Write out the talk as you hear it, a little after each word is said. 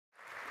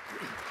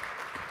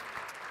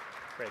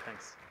Great,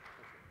 thanks.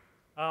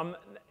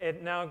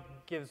 It now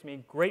gives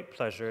me great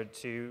pleasure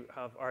to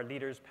have our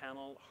leaders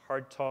panel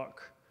hard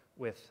talk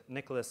with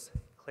Nicholas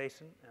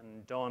Clayton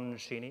and Dawn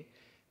Sheeny.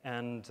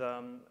 And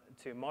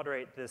to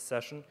moderate this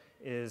session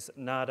is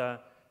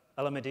Nada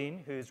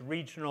Alameddine, who's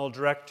Regional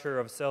Director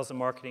of Sales and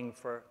Marketing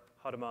for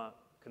Hadama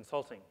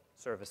Consulting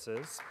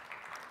Services.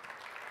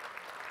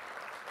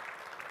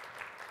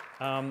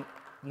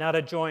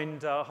 Nada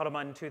joined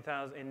Hadama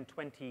in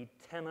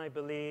 2010, I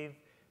believe.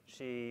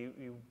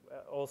 You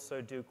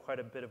also do quite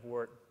a bit of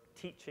work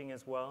teaching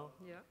as well,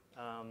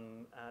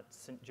 at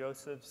St.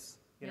 Joseph's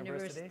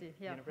University.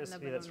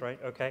 University, that's right,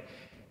 okay.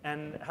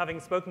 And having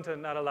spoken to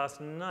Nada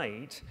last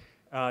night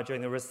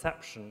during the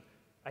reception,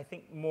 I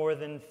think more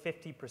than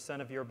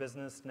 50% of your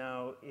business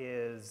now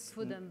is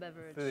food and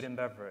beverage. Food and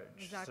beverage.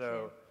 Exactly.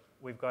 So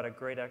we've got a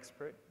great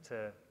expert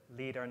to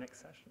lead our next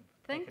session.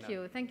 Thank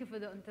you. Thank you for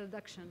the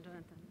introduction,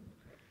 Jonathan.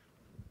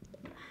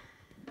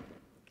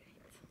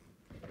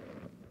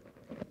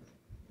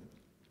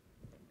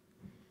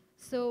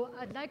 So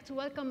I'd like to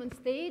welcome on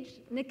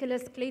stage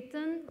Nicholas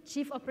Clayton,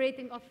 Chief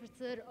Operating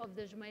Officer of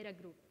the Jumeirah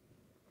Group.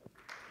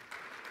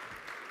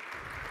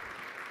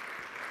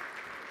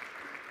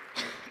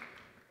 You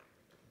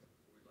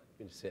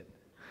can sit.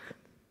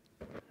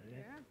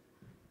 Yeah.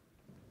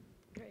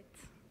 Great.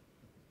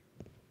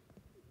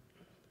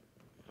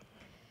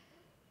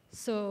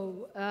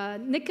 So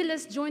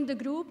Nicholas joined the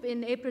group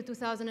in April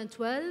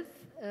 2012,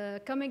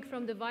 coming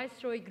from the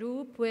Viceroy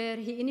Group, where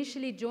he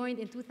initially joined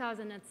in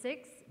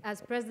 2006 as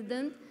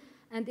president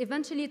and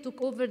eventually took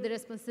over the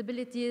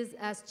responsibilities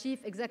as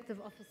chief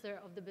executive officer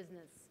of the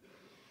business.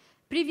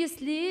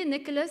 Previously,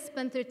 Nicholas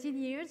spent 13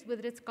 years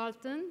with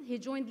Ritz-Carlton. He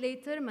joined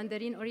later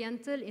Mandarin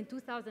Oriental in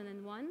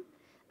 2001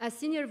 as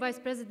senior vice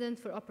president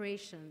for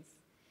operations.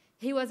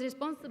 He was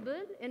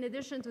responsible, in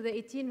addition to the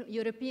 18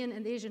 European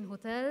and Asian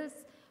hotels,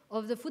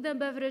 of the food and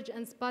beverage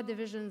and spa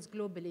divisions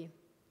globally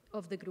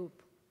of the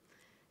group.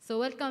 So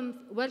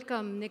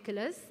welcome,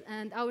 Nicholas.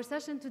 And our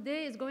session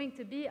today is going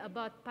to be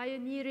about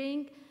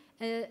pioneering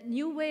a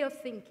new way of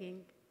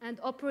thinking and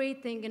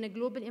operating in a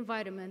global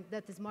environment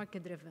that is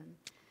market-driven.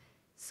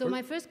 So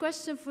my first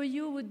question for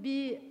you would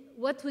be,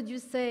 what would you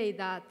say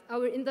that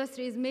our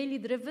industry is mainly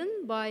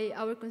driven by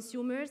our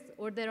consumers,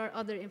 or there are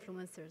other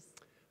influencers?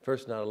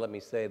 First, Nada, let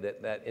me say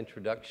that that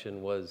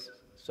introduction was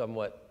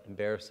somewhat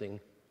embarrassing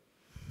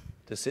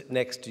to sit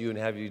next to you and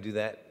have you do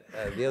that.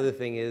 The other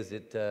thing is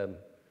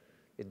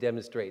it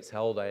demonstrates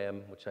how old I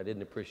am, which I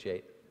didn't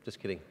appreciate. Just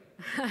kidding.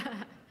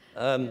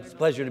 It's a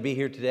pleasure to be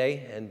here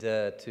today and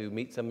to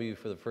meet some of you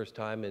for the first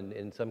time, and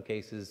in some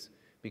cases,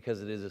 because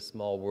it is a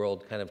small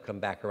world, kind of come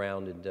back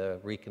around and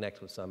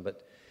reconnect with some.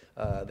 But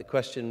the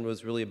question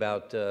was really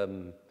about,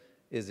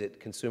 is it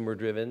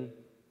consumer-driven,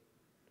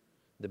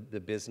 the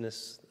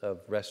business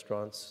of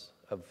restaurants,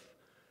 of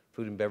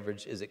food and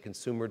beverage? Is it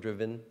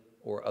consumer-driven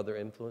or other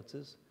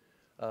influences?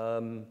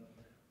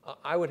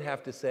 I would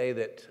have to say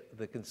that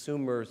the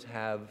consumers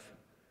have,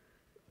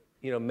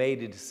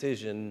 made a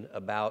decision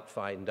about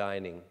fine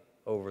dining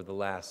over the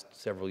last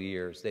several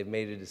years. They've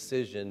made a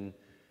decision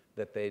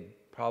that they'd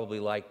probably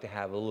like to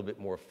have a little bit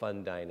more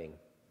fun dining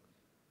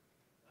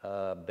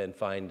than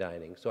fine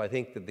dining. So I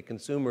think that the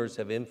consumers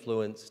have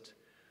influenced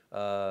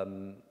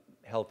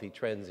healthy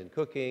trends in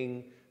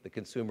cooking. The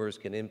consumers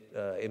can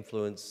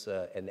influence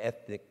an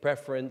ethnic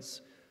preference.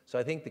 So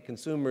I think the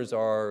consumers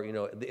are,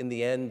 in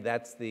the end,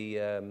 that's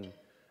the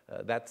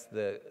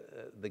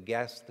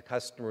guest, the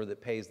customer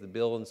that pays the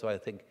bill, and so I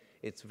think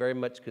it's very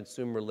much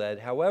consumer-led.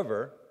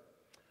 However,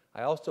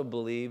 I also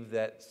believe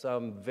that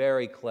some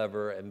very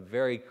clever and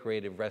very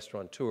creative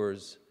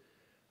restaurateurs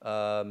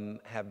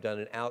have done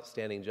an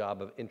outstanding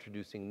job of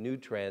introducing new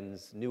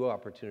trends, new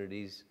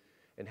opportunities,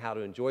 and how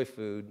to enjoy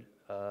food,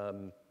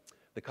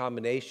 the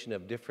combination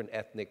of different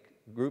ethnic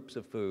groups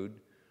of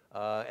food,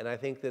 and I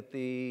think that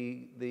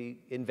the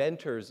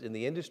inventors in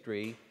the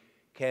industry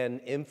can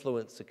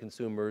influence the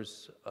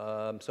consumers.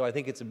 So I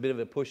think it's a bit of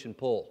a push and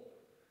pull.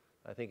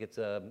 I think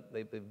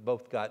they've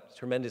both got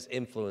tremendous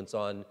influence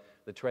on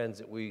the trends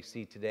that we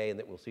see today and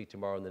that we'll see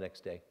tomorrow and the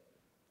next day.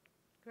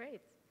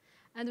 Great.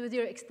 And with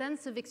your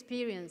extensive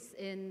experience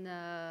in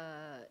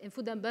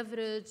food and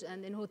beverage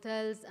and in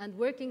hotels and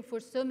working for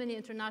so many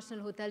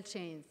international hotel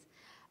chains,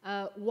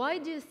 why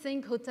do you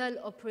think hotel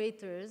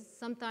operators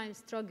sometimes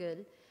struggle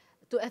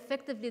to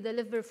effectively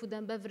deliver food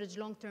and beverage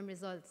long-term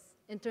results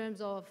in terms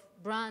of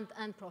brand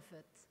and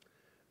profit?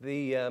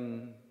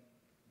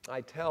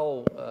 I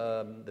tell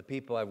the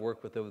people I've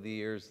worked with over the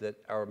years that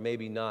are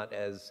maybe not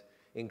as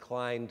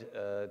inclined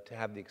to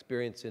have the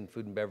experience in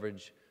food and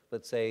beverage,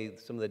 let's say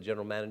some of the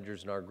general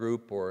managers in our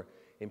group or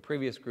in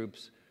previous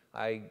groups,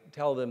 I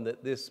tell them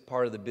that this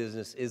part of the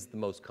business is the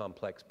most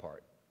complex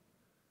part.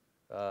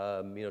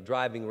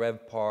 Driving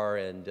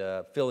RevPAR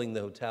and filling the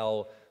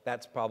hotel,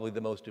 that's probably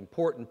the most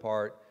important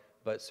part,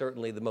 but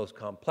certainly the most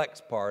complex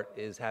part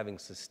is having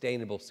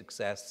sustainable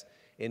success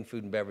in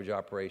food and beverage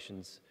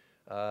operations.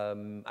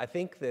 I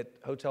think that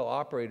hotel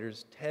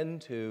operators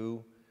tend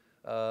to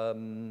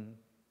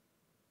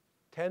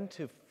tend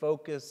to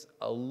focus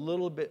a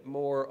little bit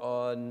more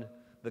on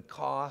the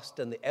cost,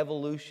 and the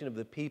evolution of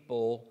the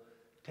people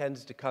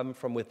tends to come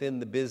from within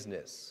the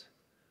business.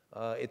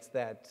 It's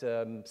that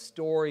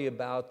story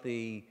about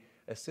the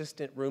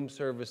assistant room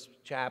service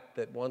chap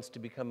that wants to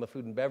become a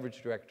food and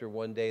beverage director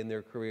one day in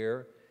their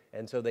career,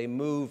 and so they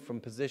move from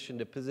position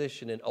to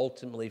position and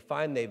ultimately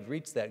find they've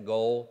reached that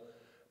goal,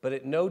 but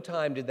at no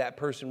time did that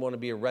person want to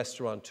be a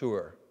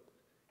restaurateur.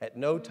 At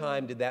no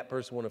time did that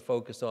person want to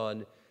focus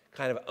on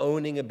kind of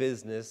owning a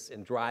business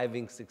and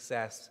driving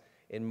success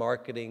in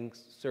marketing,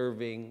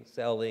 serving,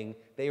 selling.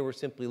 They were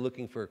simply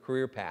looking for a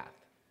career path.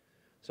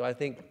 So I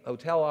think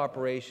hotel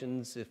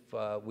operations, if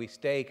we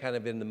stay kind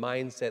of in the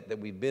mindset that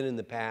we've been in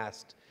the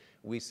past,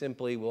 we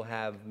simply will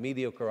have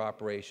mediocre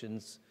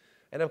operations.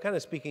 And I'm kind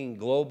of speaking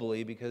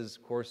globally because,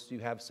 of course, you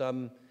have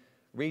some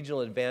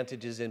regional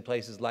advantages in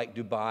places like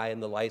Dubai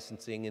and the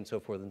licensing and so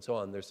forth and so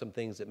on. There's some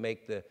things that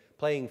make the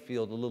playing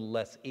field a little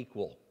less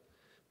equal.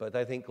 But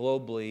I think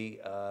globally,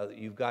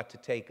 you've got to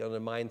take on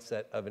a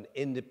mindset of an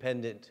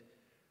independent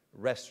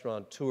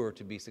restaurateur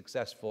to be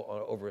successful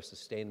over a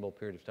sustainable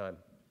period of time.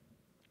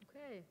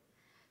 Okay.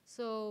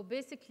 So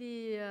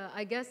basically,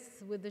 I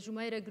guess with the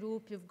Jumeirah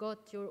Group, you've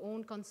got your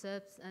own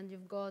concepts, and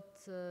you've got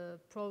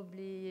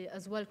probably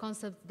as well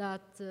concepts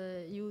that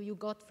you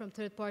got from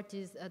third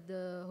parties at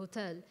the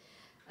hotel.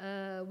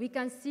 We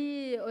can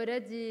see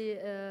already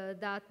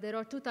that there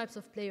are two types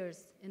of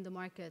players in the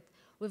market.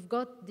 We've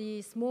got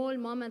the small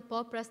mom and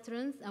pop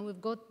restaurants, and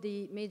we've got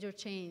the major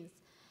chains.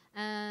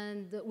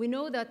 And we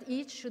know that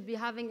each should be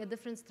having a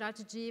different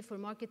strategy for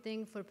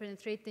marketing, for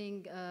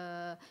penetrating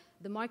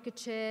the market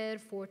share,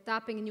 for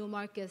tapping new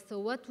markets. So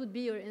what would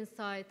be your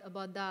insight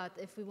about that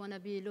if we want to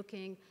be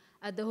looking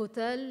at the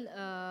hotel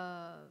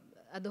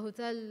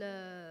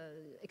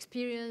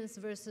experience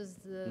versus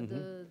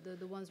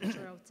the ones which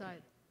are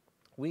outside?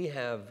 We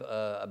have,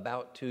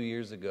 about 2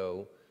 years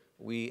ago,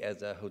 we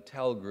as a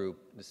hotel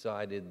group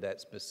decided that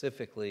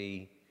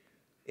specifically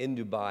in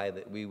Dubai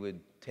that we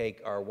would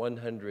take our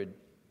 100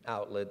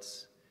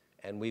 outlets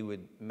and we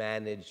would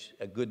manage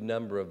a good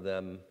number of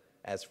them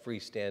as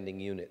freestanding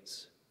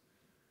units.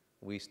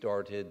 We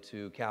started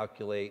to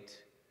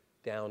calculate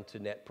down to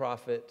net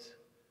profit,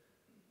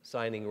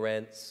 signing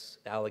rents,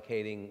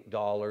 allocating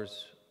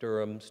dollars,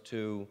 dirhams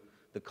to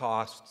the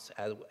costs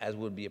as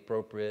would be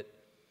appropriate.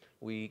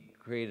 We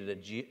created a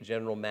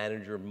general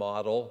manager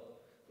model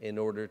in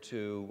order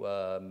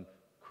to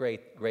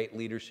create great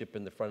leadership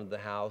in the front of the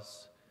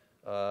house.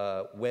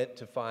 Went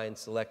to find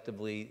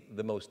selectively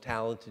the most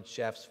talented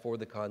chefs for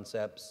the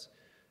concepts.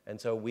 And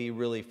so we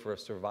really, for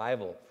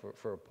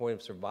a point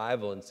of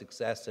survival and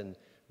success and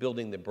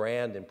building the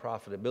brand and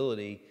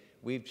profitability,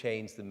 we've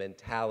changed the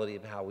mentality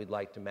of how we'd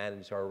like to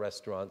manage our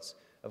restaurants.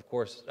 Of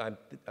course,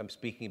 I'm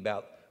speaking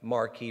about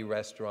marquee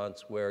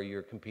restaurants where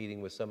you're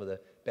competing with some of the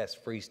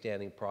best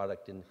freestanding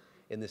product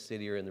in the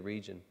city or in the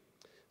region.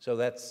 So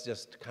that's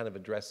just kind of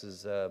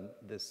addresses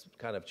this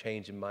kind of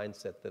change in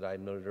mindset that I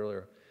noted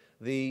earlier.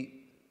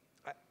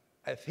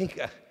 I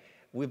think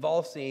we've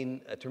all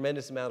seen a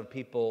tremendous amount of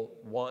people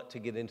want to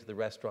get into the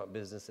restaurant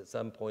business at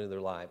some point in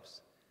their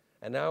lives.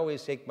 And I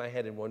always shake my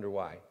head and wonder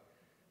why.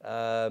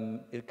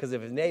 Because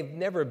if they've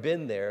never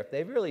been there, if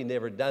they've really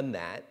never done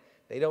that,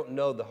 they don't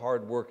know the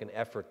hard work and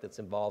effort that's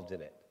involved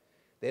in it.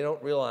 They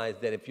don't realize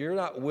that if you're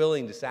not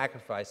willing to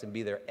sacrifice and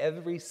be there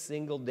every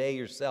single day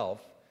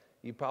yourself,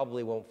 you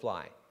probably won't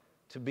fly.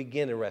 To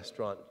begin a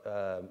restaurant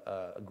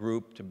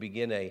group, to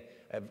begin a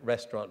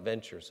restaurant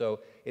venture.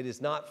 So it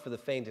is not for the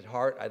faint at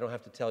heart. I don't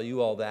have to tell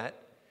you all that.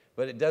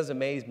 But it does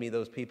amaze me,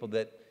 those people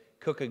that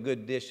cook a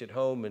good dish at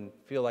home and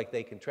feel like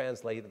they can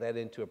translate that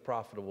into a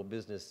profitable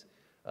business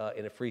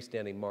in a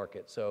freestanding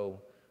market. So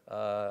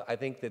I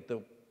think that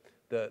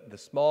the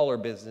smaller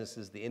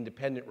businesses, the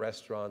independent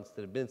restaurants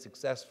that have been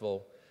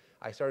successful,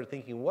 I started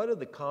thinking, what are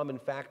the common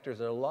factors?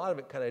 And a lot of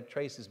it kind of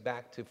traces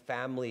back to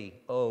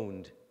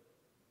family-owned.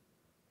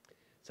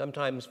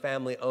 Sometimes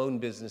family-owned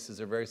businesses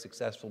are very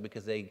successful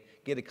because they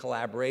get a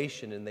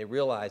collaboration and they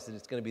realize that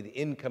it's going to be the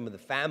income of the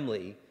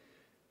family.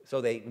 So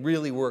they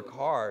really work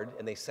hard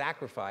and they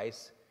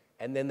sacrifice,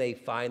 and then they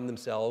find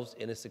themselves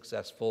in a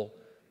successful,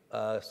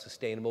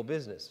 sustainable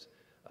business.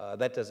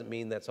 That doesn't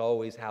mean that's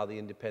always how the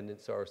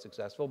independents are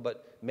successful,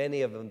 but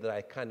many of them that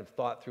I kind of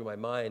thought through my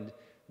mind,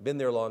 been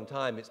there a long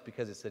time, it's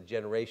because it's a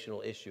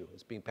generational issue.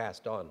 It's being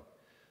passed on.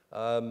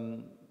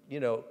 You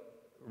know,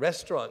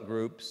 restaurant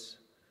groups,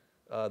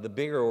 the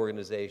bigger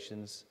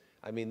organizations,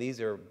 I mean, these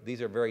are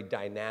very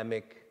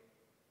dynamic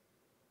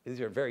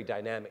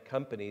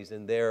companies,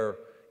 and their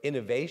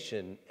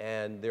innovation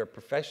and their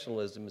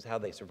professionalism is how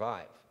they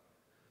survive.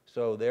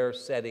 So they're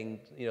setting,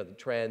 you know, the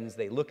trends.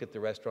 They look at the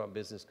restaurant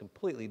business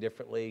completely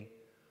differently,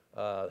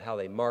 how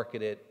they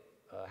market it,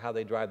 how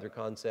they drive their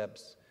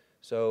concepts.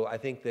 So I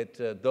think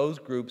that those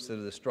groups that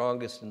are the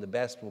strongest and the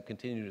best will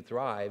continue to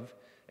thrive,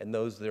 and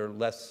those that are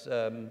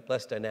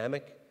less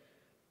dynamic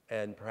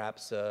and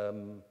perhaps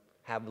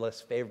have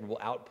less favorable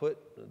output,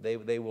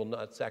 they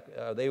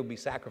will be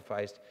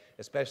sacrificed,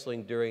 especially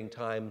during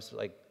times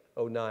like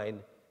 2009,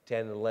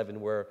 10 and 11,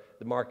 where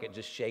the market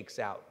just shakes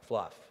out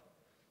fluff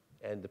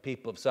and the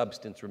people of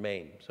substance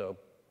remain. So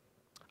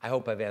I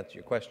hope I've answered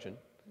your question.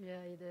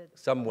 Yeah, you did.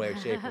 Some way,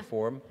 shape, or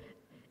form.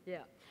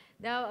 Yeah.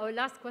 Now, our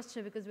last question,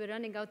 because we're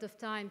running out of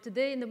time.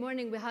 Today in the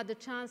morning, we had the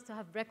chance to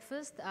have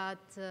breakfast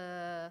at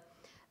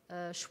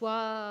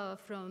Choix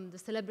from the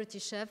celebrity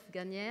chef,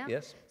 Gagnaire.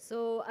 Yes.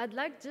 So I'd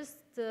like just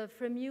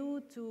from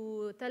you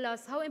to tell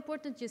us how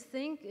important you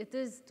think it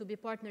is to be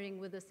partnering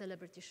with a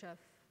celebrity chef.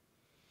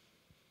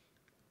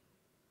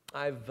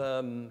 I've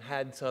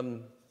had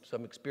some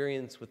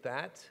experience with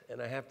that,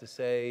 and I have to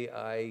say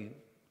I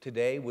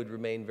today would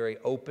remain very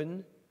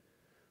open.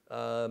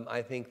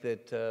 I think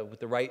that with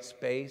the right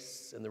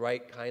space and the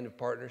right kind of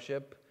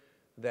partnership,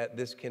 that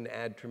this can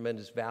add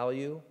tremendous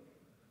value.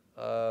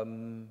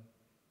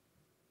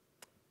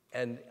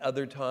 And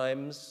other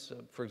times,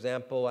 for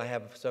example, I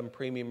have some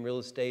premium real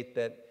estate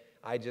that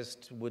I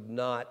just would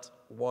not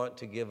want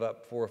to give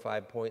up 4 or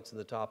 5 points in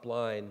the top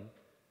line.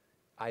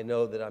 I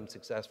know that I'm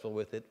successful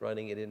with it,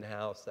 running it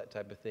in-house, that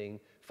type of thing.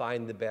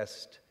 Find the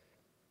best,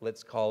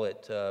 let's call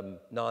it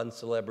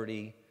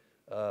non-celebrity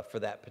for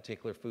that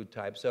particular food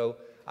type. So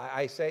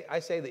I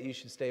say that you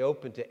should stay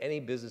open to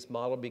any business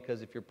model,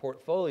 because if your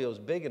portfolio is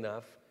big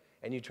enough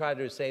and you try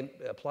to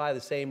apply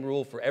the same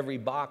rule for every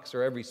box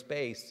or every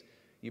space,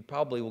 you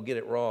probably will get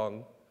it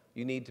wrong.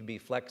 You need to be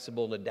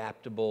flexible and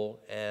adaptable,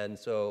 and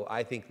so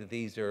I think that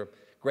these are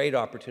great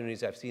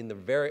opportunities. I've seen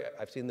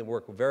them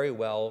work very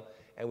well,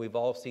 and we've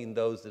all seen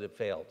those that have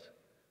failed,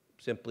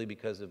 simply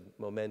because of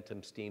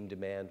momentum, steam,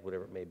 demand,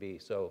 whatever it may be.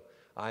 So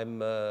I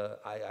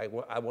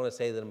want to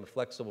say that I'm a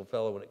flexible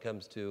fellow when it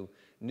comes to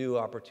new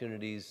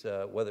opportunities,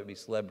 whether it be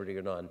celebrity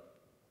or non.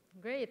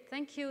 Great.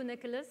 Thank you,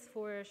 Nicholas,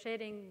 for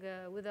sharing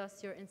with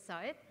us your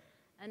insight.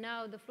 And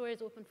now the floor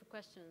is open for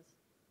questions.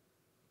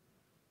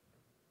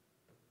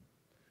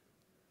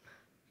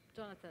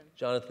 Jonathan.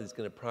 Jonathan's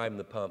going to prime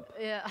the pump.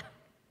 Yeah.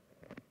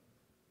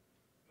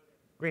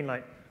 Green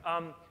light.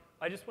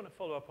 I just want to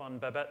follow up on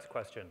Babette's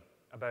question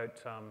about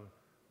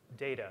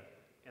data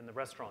in the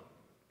restaurant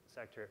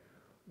sector.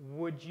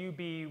 Would you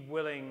be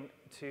willing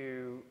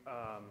to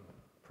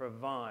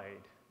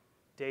provide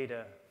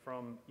data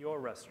from your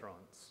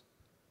restaurants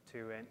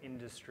to an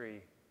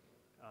industry?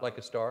 Like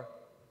a star?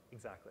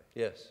 Exactly.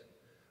 Yes.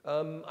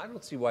 I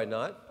don't see why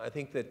not. I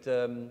think that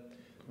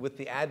with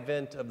the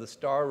advent of the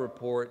STAR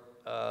report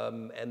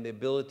and the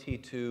ability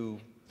to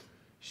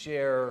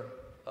share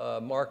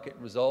market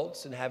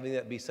results and having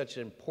that be such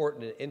an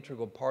important and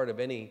integral part of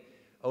any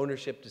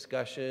ownership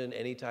discussion,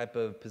 any type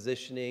of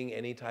positioning,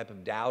 any type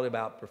of doubt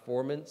about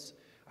performance,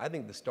 I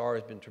think the STAR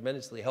has been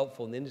tremendously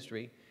helpful in the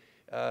industry.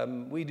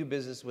 We do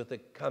business with a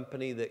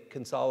company that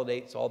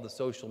consolidates all the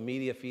social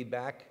media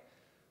feedback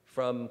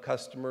from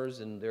customers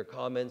and their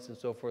comments and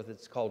so forth.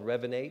 It's called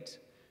Revinate.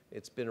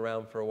 It's been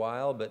around for a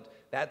while, but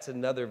that's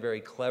another very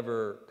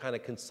clever kind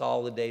of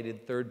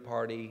consolidated third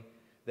party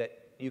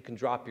that you can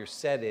drop your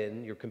set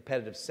in, your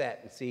competitive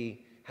set, and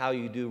see how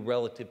you do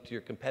relative to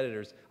your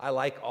competitors. I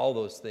like all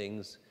those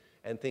things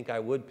and think I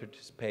would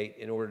participate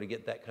in order to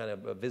get that kind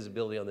of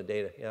visibility on the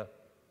data. Yeah.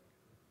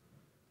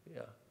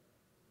 Yeah.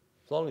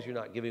 As long as you're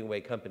not giving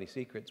away company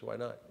secrets, why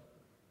not?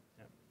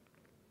 Yeah.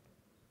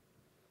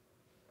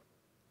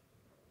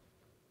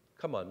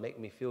 Come on, make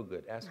me feel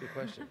good. Ask a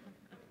question.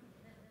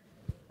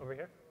 Over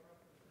here?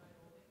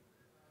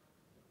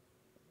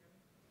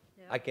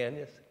 Yeah. I can,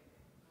 yes.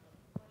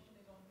 Question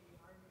is on the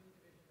R&B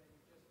division that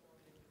you just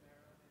formed in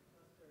Jumeirah and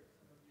clustered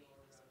some of your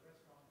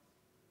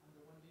restaurants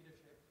under one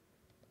leadership.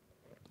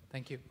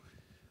 Thank you.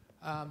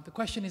 The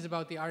question is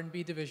about the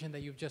R&B division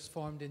that you've just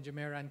formed in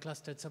Jumeirah and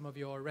clustered some of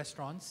your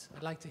restaurants.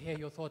 I'd like to hear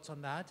your thoughts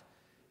on that.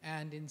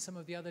 And in some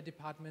of the other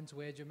departments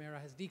where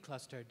Jumeirah has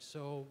declustered.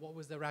 So what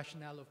was the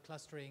rationale of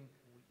clustering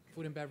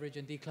food and beverage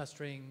and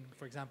declustering,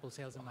 for example,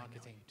 sales and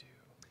marketing?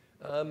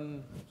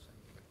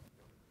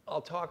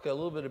 I'll talk a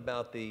little bit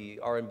about the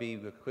R&B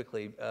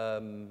quickly.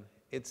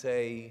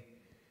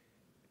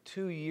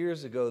 2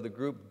 years ago, the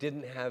group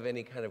didn't have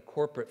any kind of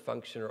corporate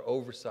function or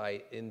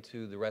oversight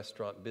into the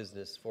restaurant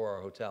business for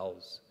our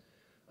hotels.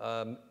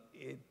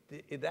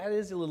 That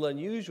is a little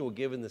unusual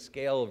given the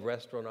scale of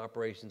restaurant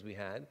operations we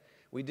had.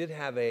 We did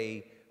have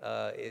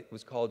it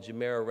was called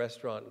Jumeirah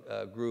Restaurant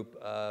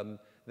Group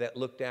that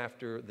looked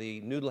after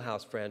the Noodle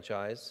House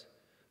franchise,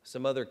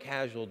 some other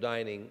casual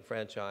dining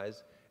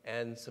franchise,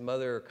 and some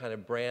other kind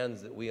of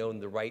brands that we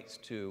owned the rights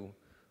to.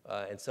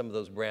 And some of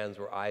those brands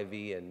were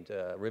Ivy and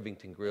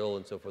Rivington Grill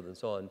and so forth and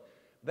so on.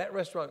 That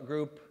restaurant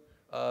group,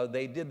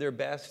 they did their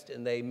best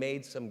and they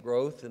made some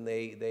growth and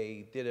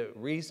they did a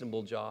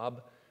reasonable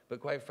job.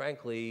 But quite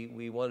frankly,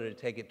 we wanted to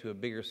take it to a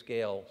bigger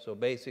scale. So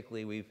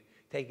basically, we've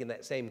taken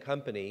that same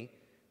company,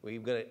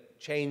 we're going to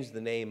change the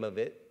name of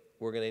it,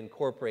 we're going to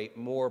incorporate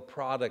more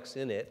products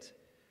in it,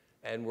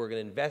 and we're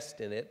going to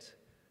invest in it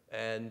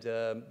and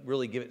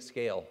really give it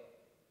scale.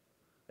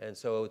 And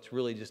so it's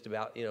really just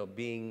about,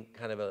 being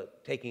kind of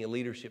taking a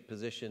leadership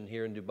position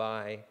here in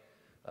Dubai.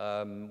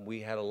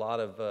 We had a lot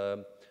of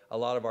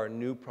our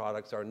new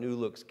products, our new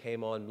looks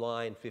came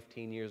online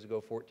 15 years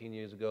ago, 14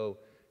 years ago,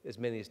 as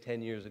many as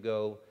 10 years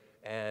ago.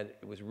 and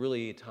it was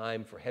really a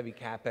time for heavy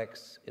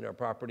capex in our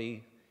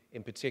property,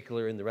 in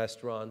particular in the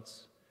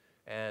restaurants.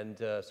 And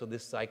so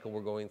this cycle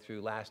we're going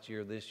through last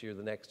year, this year,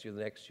 the next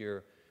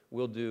year,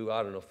 we'll do,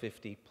 I don't know,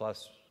 50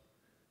 plus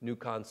new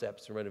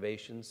concepts and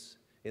renovations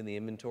in the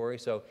inventory.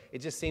 So it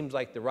just seems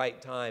like the right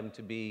time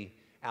to be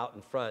out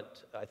in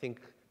front. I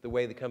think the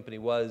way the company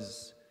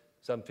was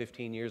some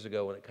 15 years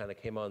ago when it kind of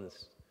came on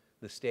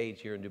the stage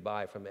here in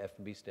Dubai from an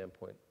F&B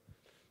standpoint.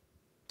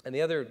 And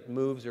the other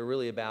moves are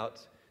really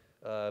about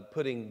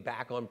putting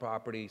back on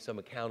property some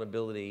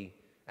accountability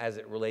as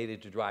it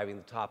related to driving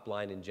the top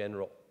line in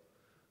general.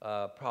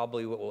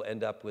 Probably what we'll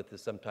end up with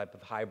is some type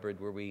of hybrid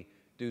where we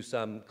do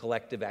some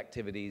collective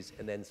activities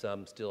and then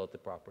some still at the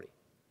property.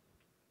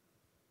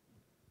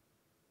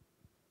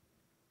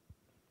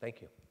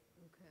 Thank you.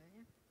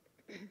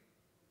 Okay.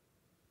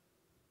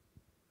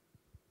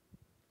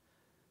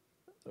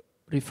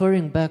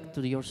 Referring back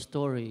to your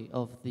story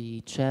of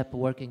the chap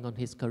working on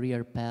his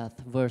career path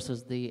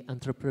versus the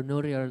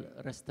entrepreneurial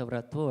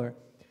restaurateur,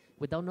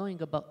 without knowing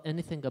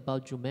anything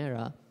about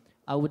Jumeirah,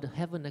 I would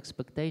have an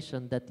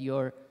expectation that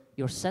you're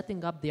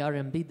setting up the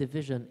R&B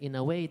division in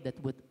a way that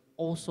would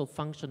also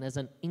function as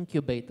an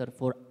incubator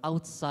for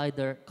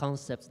outsider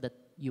concepts that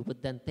you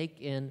would then take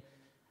in,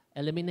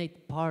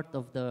 eliminate part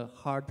of the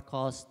hard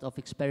cost of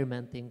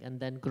experimenting, and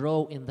then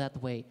grow in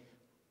that way.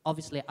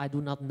 Obviously, I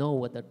do not know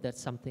whether there's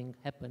something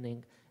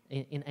happening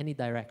in any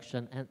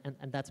direction,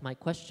 and that's my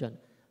question.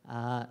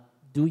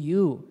 Do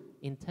you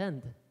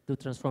intend to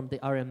transform the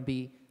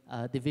R&B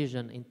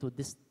division into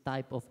this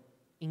type of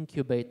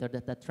incubator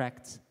that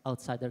attracts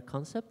outsider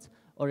concepts,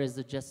 or is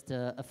it just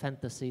a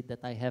fantasy that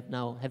I have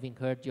now, having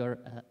heard your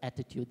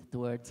attitude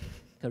towards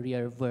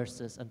career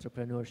versus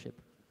entrepreneurship?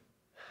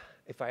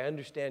 If I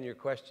understand your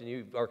question,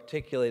 you've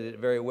articulated it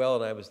very well,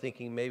 and I was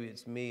thinking maybe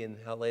it's me and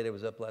how late I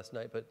was up last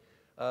night, but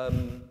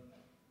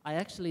I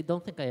actually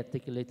don't think I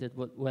articulated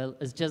well.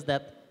 It's just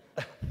that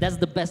that's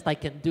the best I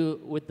can do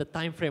with the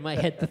time frame I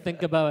had to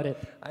think about it.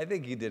 I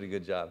think you did a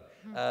good job.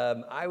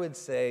 I would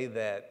say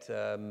that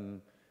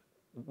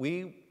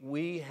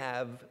we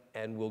have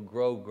and will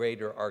grow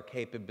greater our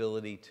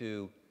capability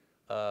to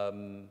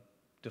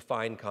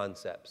define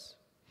concepts.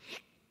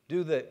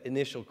 Do the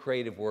initial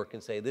creative work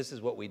and say, this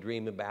is what we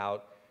dream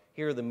about.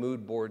 Here are the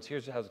mood boards.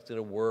 Here's how it's going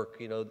to work.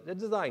 You know, the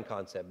design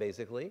concept,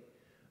 basically,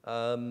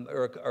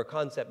 or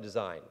concept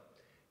design.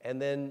 And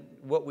then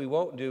what we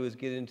won't do is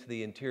get into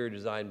the interior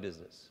design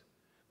business,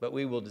 but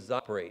we will design,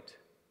 operate,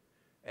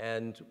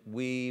 and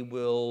we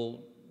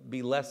will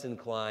be less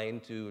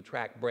inclined to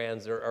attract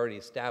brands that are already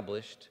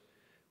established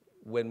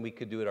when we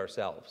could do it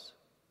ourselves.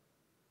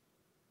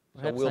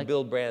 So we'll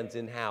build brands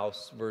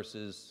in-house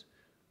versus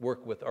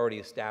work with already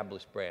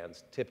established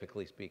brands,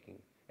 typically speaking.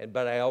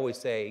 But I always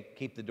say,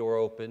 keep the door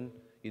open,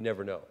 you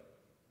never know.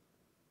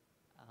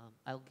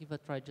 I'll give a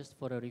try just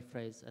for a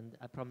rephrase, and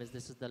I promise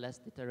this is the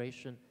last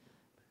iteration.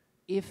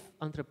 If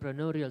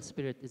entrepreneurial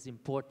spirit is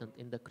important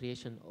in the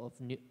creation of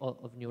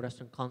new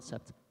restaurant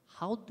concepts,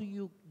 how do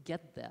you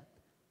get that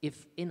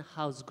if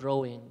in-house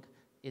growing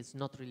is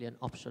not really an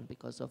option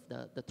because of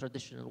the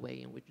traditional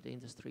way in which the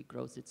industry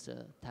grows its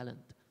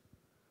talent?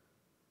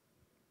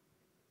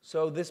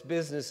 So this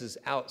business is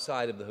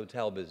outside of the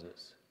hotel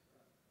business.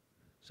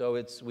 So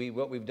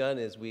what we've done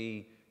is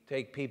we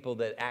take people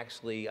that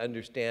actually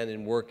understand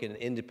and work in an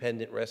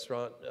independent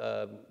restaurant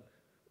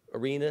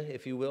arena,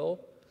 if you will.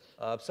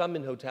 Some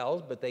in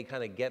hotels, but they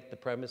kind of get the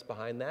premise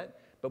behind that.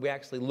 But we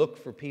actually look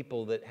for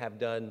people that have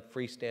done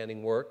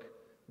freestanding work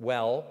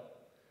well,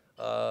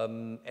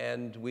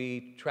 and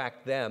we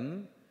track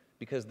them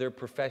because they're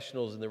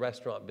professionals in the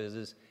restaurant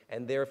business,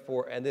 and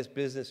therefore, and this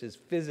business is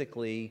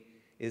physically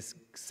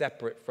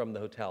separate from the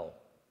hotel.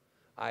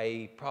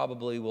 I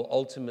will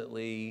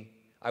ultimately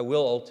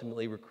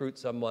recruit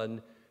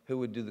someone who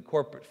would do the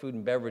corporate food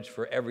and beverage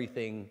for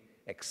everything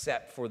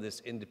except for this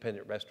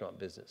independent restaurant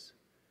business.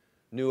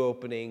 New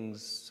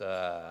openings,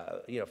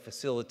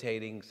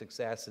 facilitating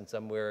success in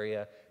some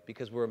area,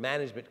 because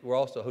we're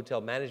also a hotel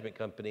management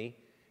company,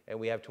 and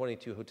we have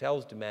 22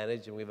 hotels to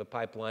manage, and we have a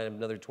pipeline of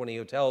another 20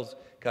 hotels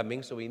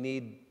coming, so we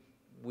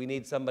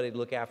need somebody to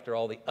look after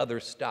all the other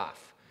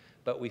stuff.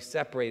 But we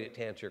separate it,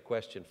 to answer your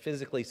question,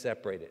 physically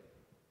separate it.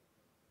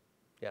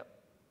 Yeah,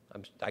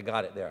 I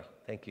got it there.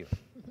 Thank you.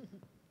 Okay.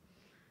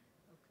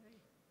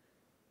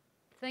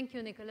 Thank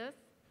you, Nicholas.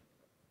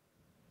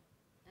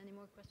 Any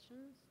more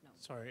questions? No.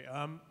 Sorry,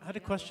 I had a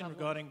question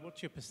regarding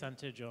what's your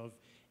percentage of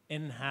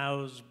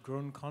in-house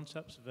grown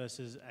concepts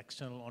versus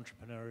external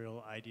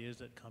entrepreneurial ideas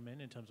that come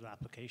in terms of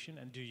application,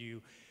 and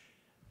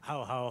how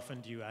often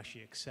do you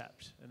actually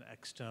accept an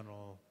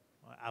external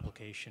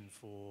application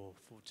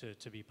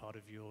to be part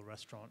of your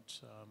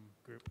restaurant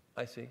group?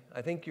 I see.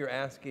 I think you're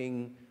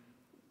asking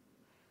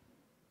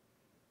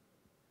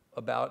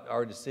about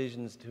our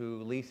decisions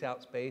to lease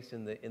out space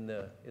in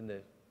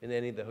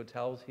any of the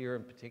hotels here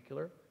in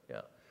particular,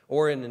 yeah,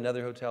 or in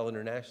another hotel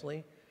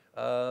internationally.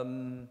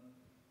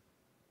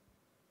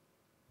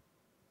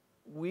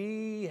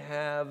 We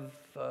have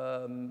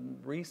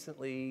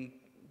recently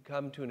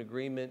come to an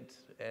agreement,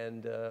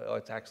 and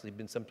it's actually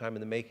been some time in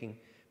the making,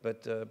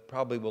 but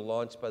probably will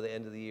launch by the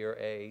end of the year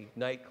a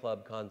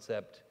nightclub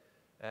concept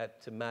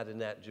at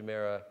Madinat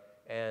Jumeirah,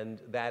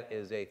 and that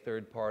is a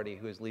third party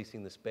who is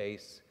leasing the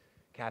space.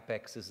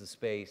 CapEx is the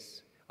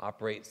space,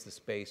 operates the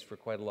space for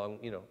quite a long,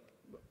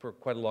 for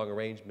quite a long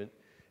arrangement.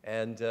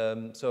 And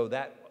so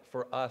that,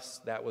 for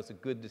us, that was a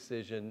good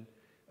decision.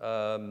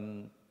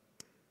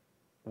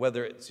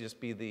 Whether it's just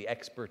be the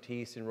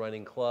expertise in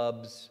running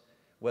clubs,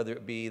 whether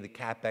it be the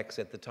CapEx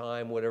at the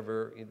time,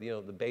 whatever,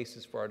 the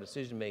basis for our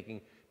decision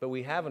making. But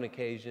we have an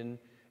occasion,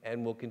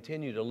 and we'll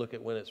continue to look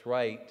at when it's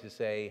right to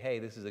say, hey,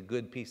 this is a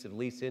good piece of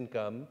lease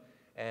income,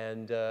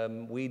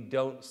 and we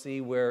don't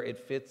see where it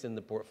fits in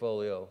the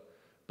portfolio.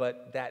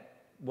 But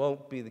that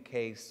won't be the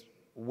case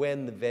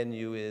when the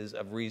venue is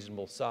of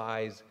reasonable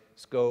size,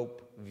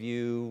 scope,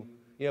 view.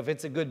 If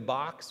it's a good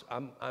box,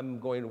 I'm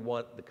going to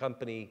want the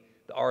company,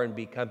 the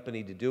R&B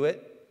company, to do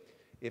it.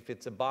 If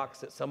it's a box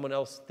that someone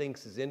else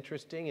thinks is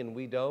interesting and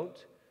we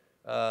don't,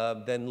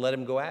 then let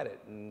them go at it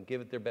and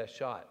give it their best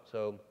shot.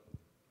 So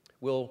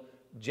we'll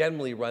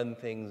generally run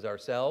things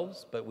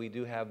ourselves, but we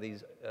do have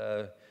these,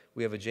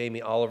 we have a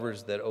Jamie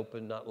Oliver's that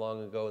opened not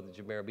long ago at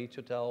the Jumeirah Beach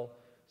Hotel.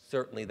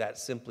 Certainly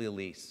that's simply a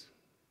lease,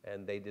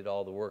 and they did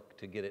all the work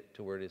to get it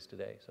to where it is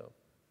today. So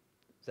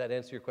does that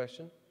answer your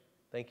question?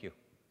 Thank you.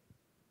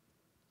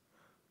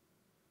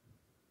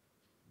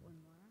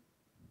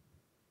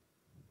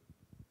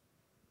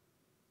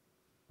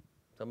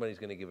 Somebody's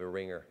going to give a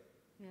ringer,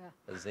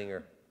 a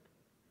zinger.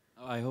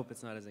 Oh, I hope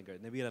it's not a zinger.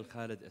 Nabil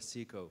Al-Khalid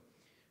Asiko.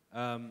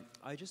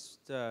 I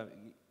just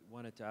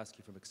wanted to ask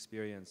you from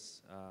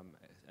experience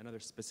another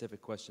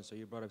specific question. So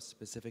you brought a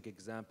specific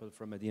example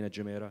from Medina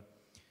Jumeirah,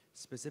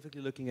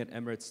 specifically looking at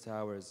Emirates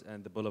Towers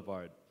and the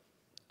Boulevard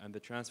and the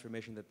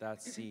transformation that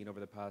that's seen over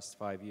the past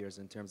 5 years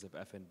in terms of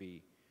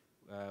F&B,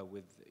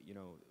 with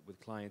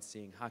clients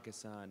seeing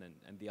Hakkasan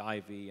and the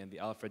Ivy and the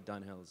Alfred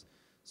Dunhills.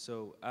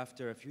 So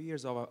after a few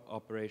years of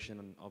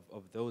operation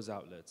of those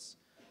outlets,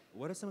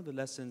 what are some of the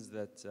lessons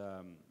that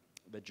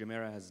that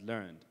Jumeirah has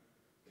learned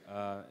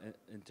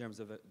in terms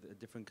of the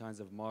different kinds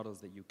of models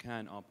that you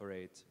can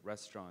operate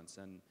restaurants,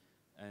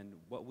 and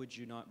what would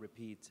you not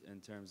repeat in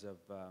terms of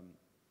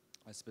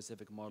a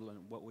specific model, and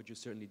what would you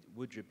certainly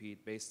would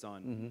repeat based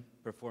on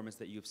performance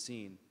that you've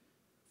seen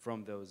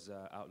from those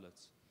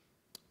outlets?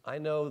 I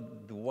know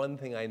the one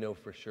thing I know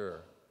for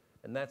sure,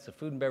 and that's the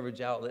food and beverage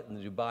outlet in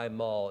the Dubai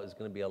Mall is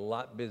going to be a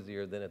lot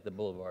busier than at the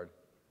Boulevard.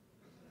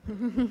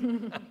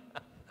 We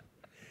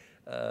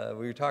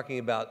were talking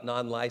about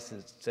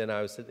non-licensed, and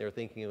I was sitting there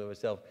thinking to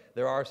myself,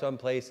 there are some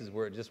places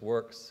where it just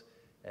works,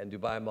 and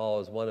Dubai Mall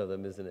is one of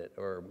them, isn't it?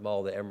 Or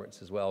Mall of the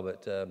Emirates as well.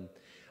 But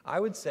I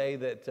would say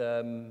that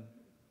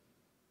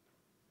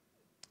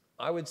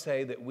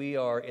we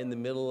are in the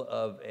middle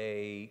of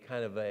a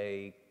kind of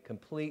a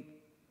complete,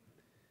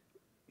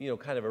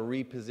 kind of a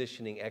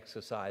repositioning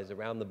exercise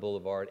around the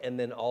Boulevard, and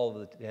then all of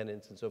the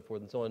tenants and so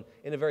forth and so on,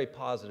 in a very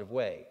positive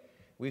way.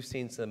 We've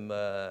seen some,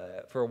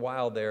 for a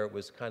while there, it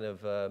was kind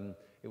of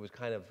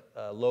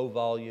low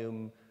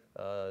volume,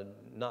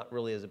 not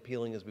really as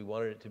appealing as we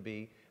wanted it to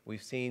be.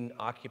 We've seen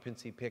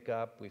occupancy pick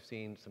up. We've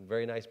seen some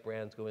very nice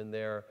brands go in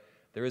there.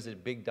 There is a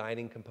big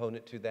dining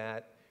component to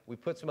that. We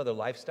put some other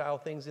lifestyle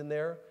things in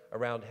there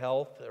around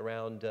health,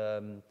 around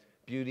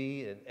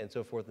beauty, and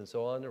so forth and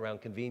so on, around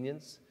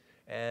convenience.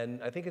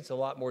 And I think it's a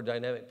lot more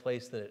dynamic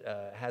place than it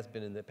has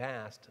been in the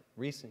past,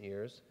 recent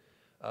years.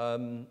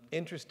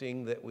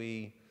 Interesting that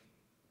we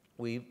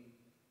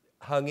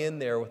hung in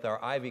there with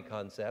our Ivy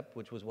concept,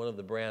 which was one of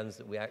the brands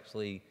that we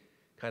actually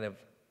kind of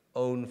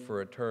own for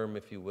a term,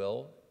 if you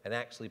will, and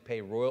actually pay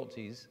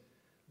royalties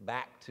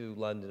back to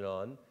London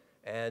on.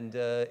 And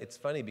it's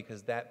funny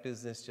because that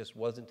business just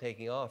wasn't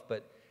taking off,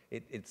 but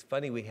it's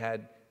funny,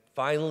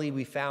 finally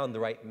we found the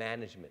right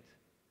management.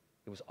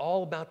 It was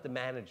all about the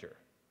manager.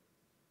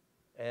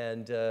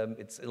 And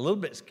it's a little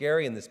bit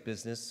scary in this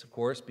business, of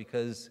course,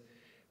 because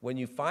when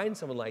you find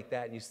someone like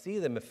that and you see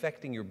them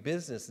affecting your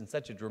business in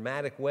such a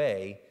dramatic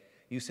way,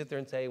 you sit there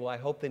and say, well, I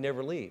hope they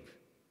never leave.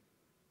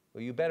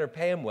 Well, you better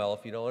pay them well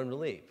if you don't want them to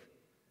leave.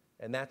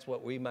 And that's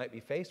what we might be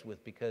faced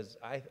with, because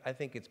I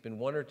think it's been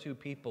one or two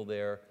people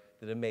there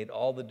that have made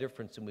all the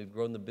difference, and we've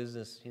grown the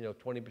business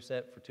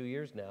 20% for 2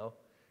 years now,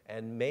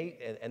 and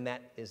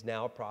that is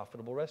now a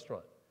profitable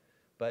restaurant.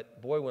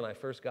 But boy, when I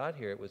first got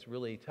here, it was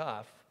really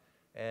tough,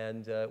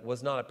 and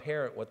was not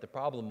apparent what the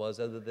problem was,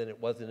 other than it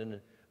wasn't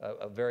in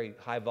a very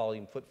high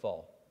volume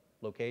footfall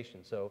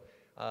location. So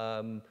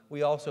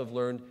we also have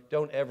learned,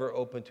 don't ever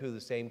open two of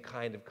the same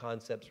kind of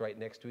concepts right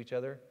next to each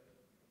other.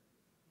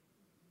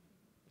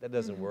 That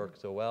doesn't work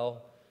so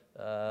well.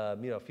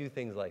 A few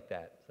things like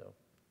that. So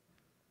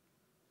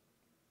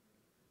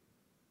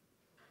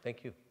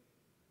thank you.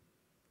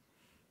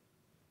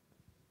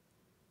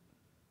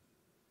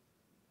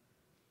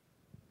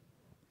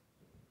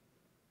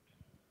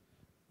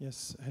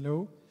 Yes,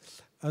 hello.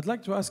 I'd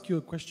like to ask you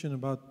a question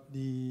about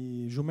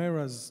the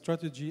Jumeirah's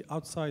strategy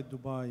outside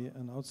Dubai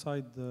and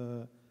outside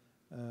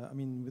I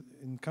mean,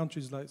 in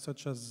countries like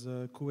such as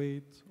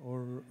Kuwait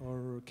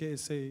or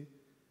KSA,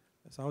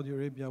 Saudi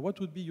Arabia, what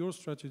would be your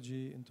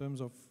strategy in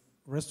terms of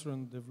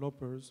restaurant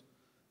developers?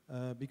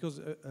 Because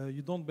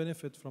you don't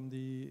benefit from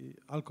the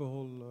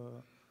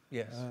alcohol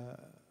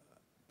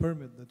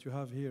permit that you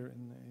have here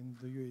in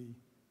the UAE.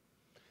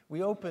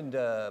 We opened,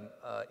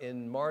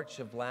 in March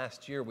of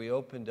last year, we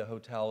opened a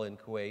hotel in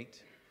Kuwait.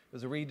 It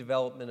was a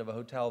redevelopment of a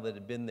hotel that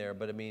had been there,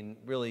 but I mean,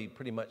 really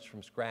pretty much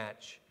from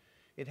scratch.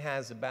 It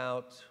has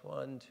about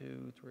 1,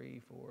 2,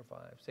 3, 4, 5,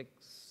 6,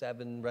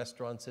 7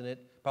 restaurants in it,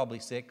 probably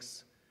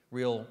 6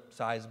 real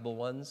sizable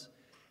ones.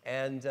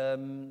 And,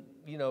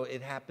 you know,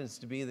 it happens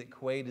to be that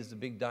Kuwait is a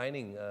big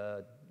dining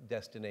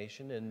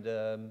destination,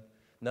 and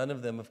none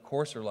of them, of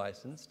course, are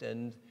licensed,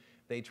 and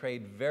they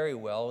trade very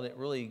well, and it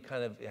really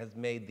kind of has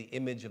made the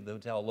image of the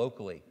hotel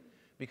locally.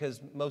 Because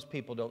most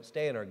people don't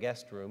stay in our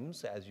guest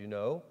rooms, as you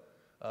know.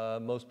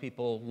 Most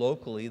people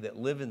locally that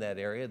live in that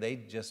area, they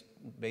just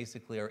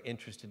basically are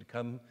interested to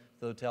come to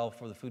the hotel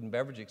for the food and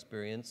beverage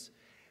experience.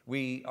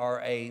 We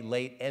are a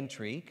late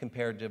entry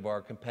compared to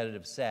our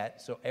competitive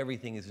set, so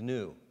everything is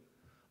new.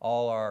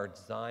 All our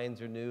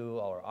designs are new,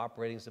 all our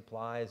operating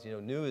supplies, you know,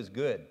 new is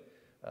good.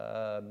 You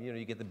know,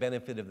 you get the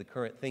benefit of the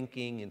current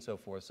thinking and so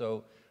forth.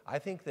 So I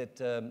think that,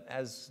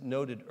 as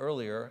noted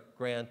earlier,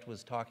 Grant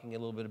was talking a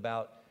little bit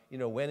about, you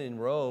know, when in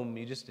Rome,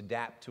 you just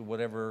adapt to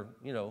whatever,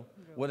 you know,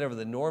 whatever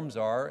the norms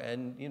are,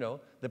 and, you know,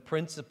 the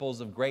principles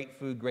of great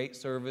food, great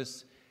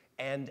service,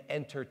 and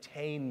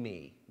entertain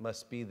me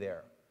must be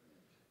there.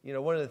 You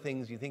know, one of the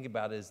things you think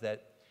about is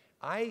that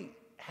I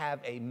have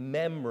a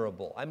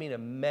memorable, I mean a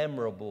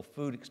memorable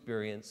food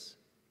experience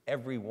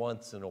every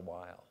once in a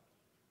while.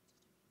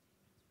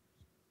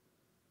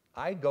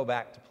 I go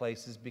back to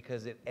places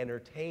because it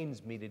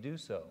entertains me to do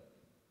so.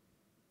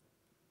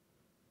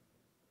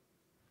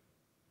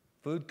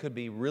 Food could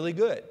be really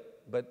good,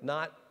 but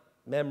not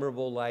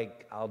memorable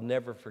like I'll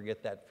never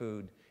forget that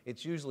food.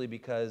 It's usually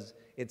because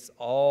it's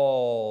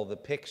all the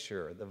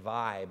picture, the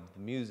vibe,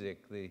 the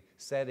music, the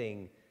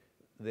setting,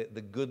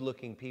 the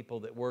good-looking people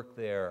that work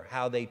there,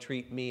 how they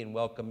treat me and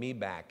welcome me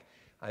back.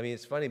 I mean,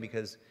 it's funny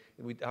because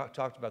we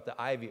talked about the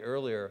Ivy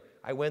earlier.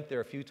 I went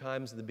there a few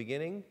times in the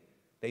beginning.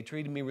 They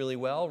treated me really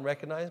well and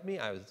recognized me.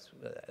 It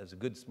was a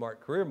good, smart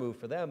career move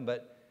for them,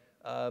 but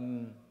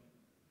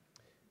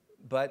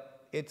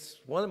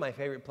it's one of my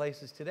favorite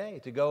places today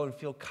to go and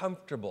feel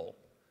comfortable.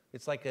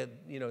 It's like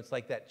it's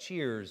like that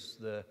Cheers,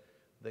 the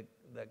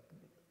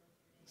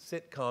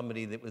sit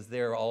comedy that was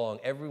there all along.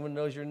 Everyone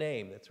knows your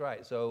name. That's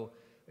right. So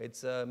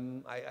it's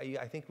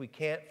I think we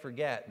can't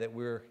forget that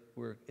we're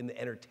in the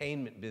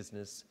entertainment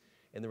business,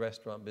 in the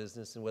restaurant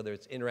business, and whether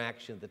it's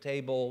interaction at the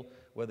table,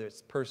 whether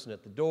it's person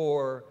at the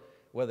door,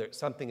 whether it's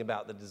something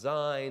about the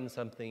design,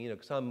 something, you know,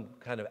 some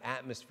kind of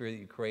atmosphere that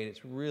you create,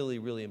 it's really,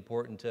 really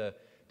important to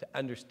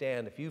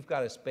understand if you've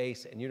got a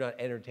space and you're not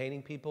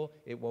entertaining people,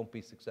 it won't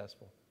be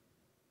successful.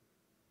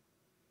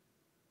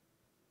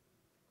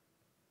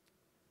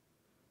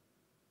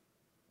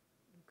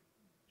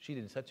 She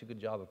did such a good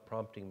job of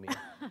prompting me.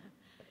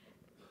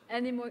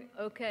 Any more?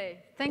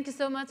 Okay. Thank you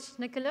so much,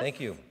 Nicholas. Thank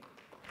you.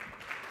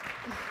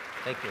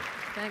 Thank you.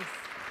 Thanks.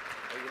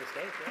 Are you going to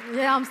stay?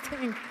 Yeah, I'm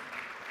staying.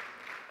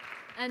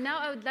 And now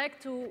I would like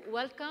to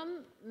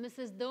welcome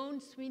Mrs. Dawn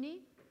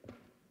Sweeney.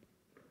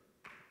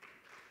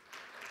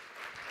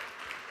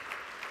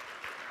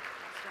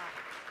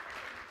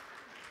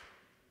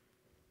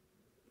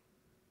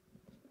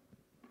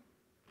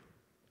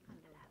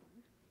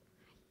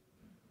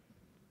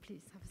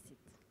 Please have a seat.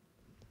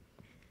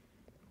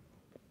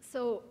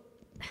 So,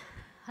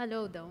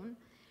 hello, Dawn.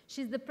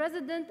 She's the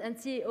president and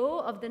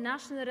CEO of the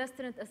National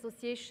Restaurant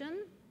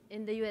Association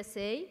in the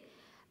USA.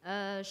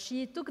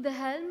 She took the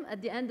helm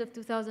at the end of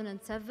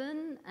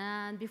 2007,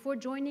 and before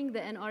joining the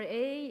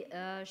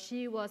NRA,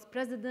 she was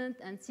president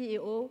and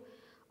CEO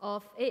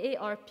of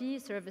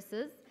AARP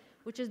Services,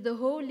 which is the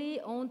wholly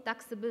owned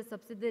taxable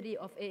subsidiary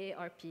of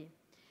AARP.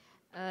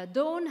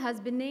 Dawn has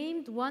been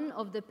named one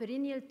of the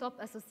perennial top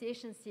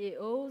association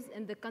CEOs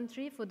in the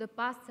country for the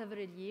past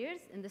several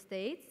years in the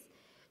States.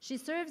 She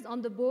serves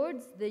on the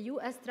boards, the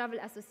U.S. Travel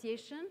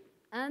Association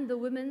and the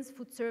Women's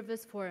Food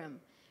Service Forum.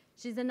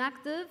 She's an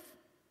active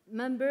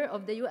member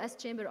of the U.S.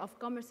 Chamber of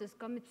Commerce's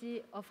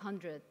Committee of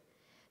 100,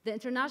 the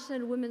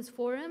International Women's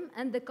Forum,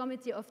 and the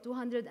Committee of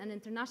 200, an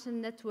international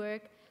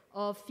network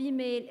of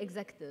female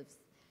executives.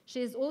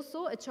 She is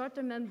also a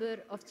charter member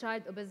of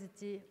Child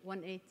Obesity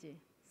 180.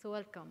 So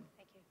welcome.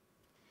 Thank you.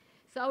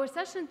 So our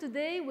session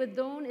today with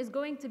Dawn is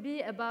going to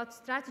be about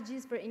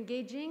strategies for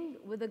engaging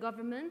with the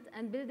government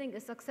and building a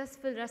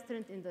successful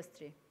restaurant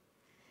industry.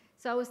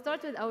 So I will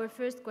start with our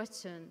first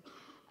question.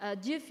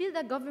 Do you feel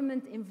that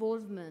government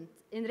involvement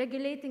in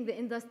regulating the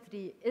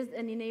industry is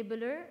an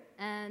enabler,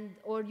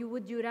 or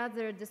would you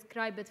rather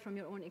describe it from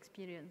your own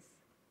experience?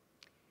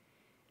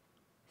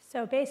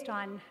 So based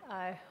on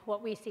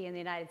what we see in the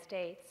United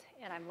States,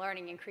 and I'm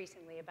learning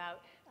increasingly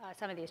about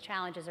some of these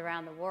challenges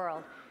around the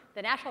world,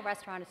 the National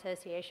Restaurant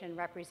Association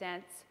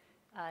represents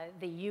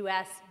the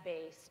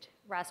US-based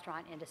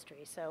restaurant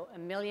industry. So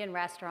 1 million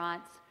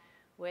restaurants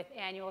with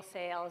annual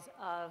sales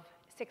of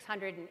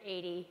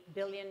 $680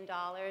 billion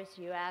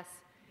US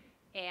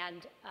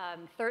and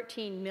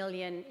 13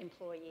 million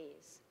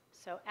employees.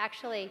 So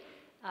actually,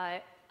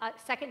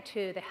 second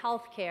to the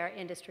healthcare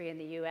industry in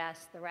the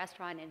US, the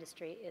restaurant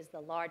industry is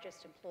the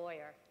largest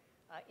employer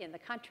in the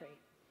country.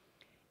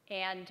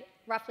 And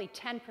roughly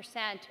 10%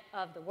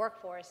 of the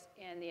workforce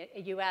in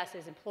the US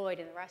is employed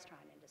in the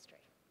restaurant industry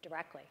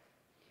directly.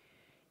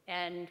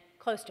 And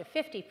close to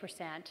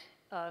 50%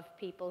 of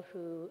people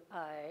who,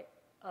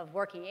 of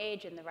working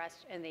age in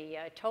the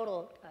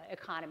total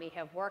economy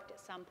have worked at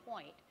some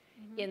point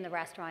in the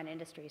restaurant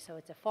industry. So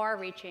it's a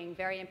far-reaching,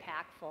 very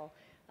impactful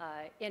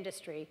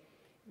industry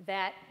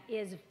that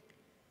is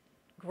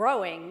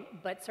growing,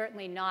 but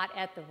certainly not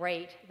at the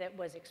rate that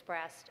was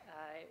expressed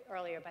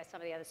earlier by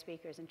some of the other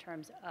speakers in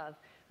terms of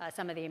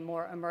some of the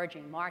more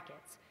emerging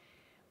markets.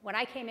 When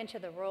I came into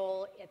the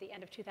role at the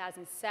end of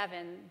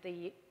 2007,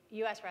 the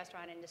US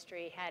restaurant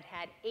industry had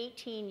had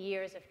 18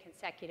 years of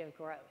consecutive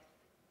growth.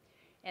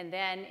 And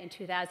then in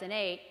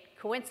 2008,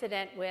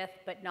 coincident with,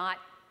 but not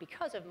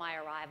because of my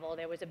arrival,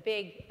 there was a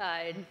big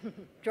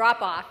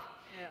drop-off.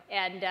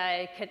 Yeah.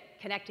 And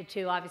connected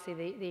to,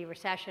 obviously, the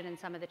recession and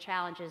some of the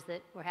challenges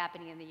that were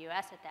happening in the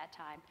US at that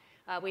time.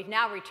 We've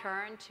now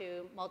returned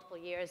to multiple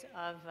years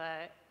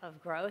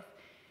of growth.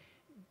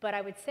 But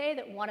I would say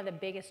that one of the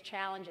biggest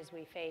challenges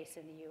we face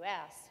in the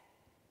US,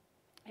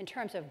 in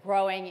terms of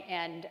growing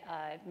and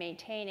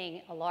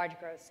maintaining a large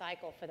growth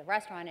cycle for the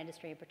restaurant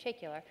industry in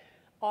particular,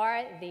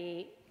 are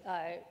the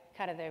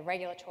kind of the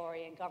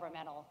regulatory and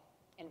governmental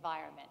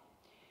environment.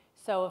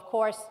 So, of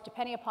course,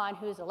 depending upon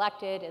who's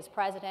elected as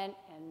president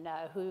and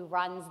who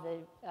runs the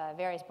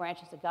various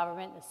branches of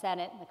government, the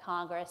Senate and the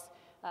Congress,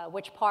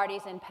 which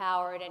party's in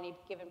power at any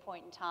given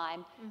point in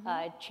time,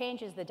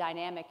 changes the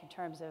dynamic in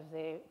terms of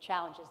the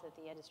challenges that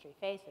the industry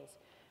faces,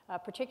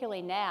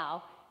 particularly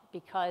now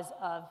because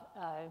of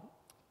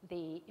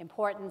the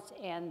importance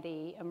and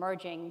the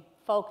emerging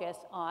focus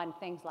on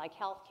things like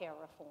healthcare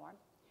reform.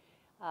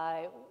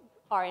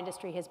 Our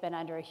industry has been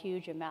under a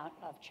huge amount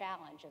of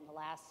challenge in the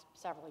last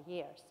several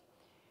years.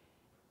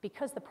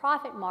 Because the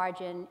profit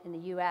margin in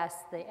the US,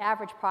 the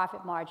average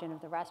profit margin of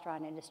the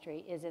restaurant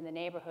industry is in the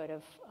neighborhood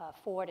of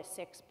 4 to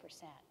 6%,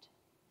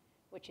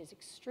 which is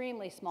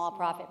extremely small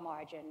profit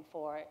margin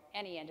for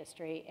any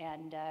industry,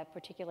 and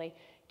particularly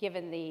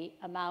given the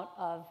amount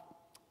of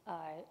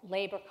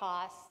labor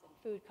costs and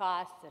food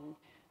costs and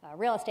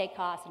real estate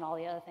costs and all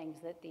the other things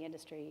that the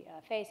industry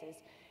faces.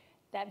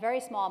 That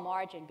very small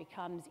margin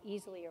becomes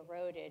easily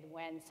eroded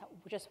when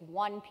just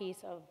one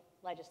piece of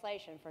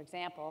legislation, for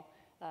example,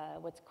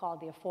 what's called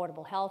the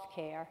Affordable Health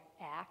Care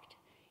Act,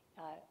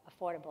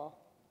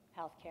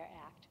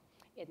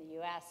 in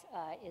the US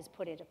is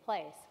put into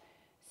place.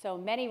 So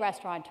many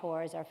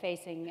restaurateurs are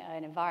facing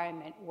an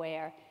environment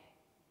where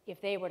if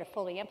they were to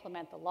fully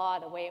implement the law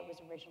the way it was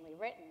originally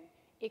written,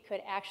 it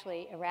could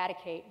actually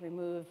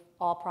remove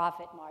all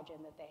profit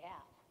margin that they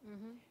have.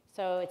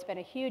 So it's been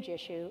a huge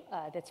issue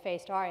that's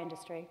faced our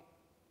industry.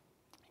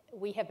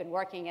 We have been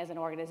working as an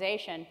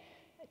organization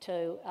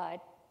to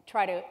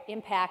try to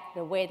impact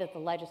the way that the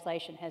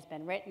legislation has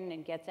been written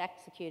and gets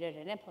executed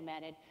and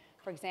implemented.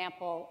 For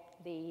example,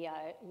 the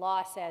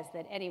law says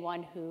that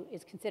anyone who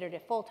is considered a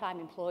full-time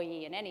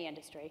employee in any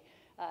industry,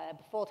 a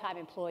full-time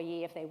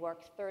employee if they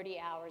work 30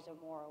 hours or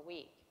more a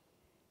week.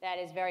 That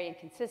is very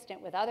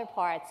inconsistent with other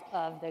parts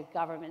of the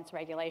government's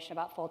regulation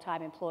about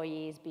full-time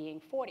employees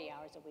being 40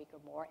 hours a week or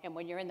more. And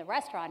when you're in the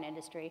restaurant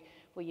industry,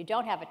 where you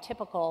don't have a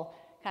typical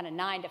kind of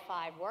 9 to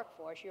 5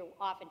 workforce, you're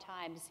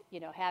oftentimes,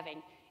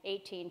 having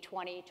 18,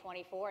 20,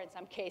 24, in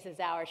some cases,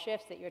 hour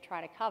shifts that you're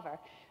trying to cover.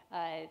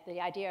 The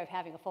idea of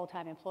having a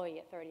full-time employee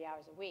at 30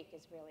 hours a week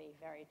is really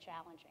very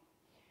challenging.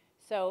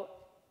 So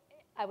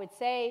I would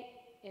say,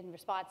 in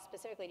response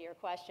specifically to your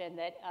question,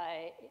 that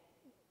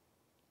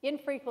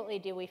infrequently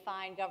do we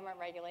find government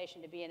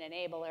regulation to be an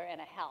enabler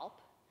and a help.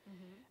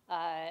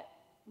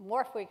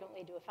 More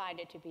frequently do we find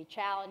it to be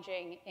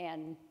challenging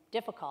and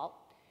difficult.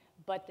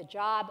 But the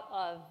job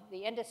of the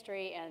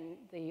industry and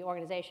the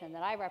organization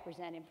that I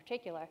represent in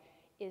particular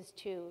is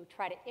to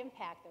try to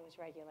impact those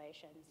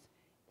regulations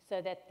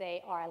so that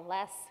they are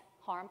less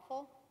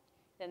harmful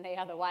than they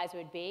otherwise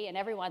would be, and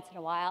every once in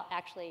a while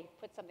actually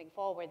put something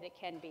forward that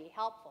can be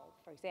helpful.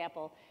 For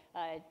example,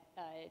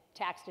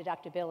 tax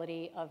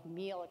deductibility of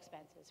meal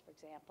expenses, for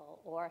example,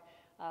 or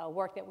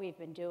work that we've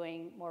been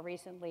doing more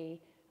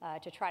recently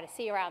to try to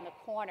see around the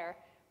corner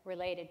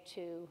related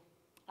to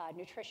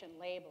nutrition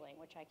labeling,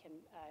 which I can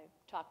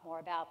talk more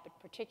about, but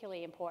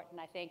particularly important,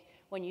 I think,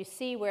 when you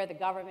see where the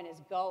government is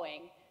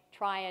going,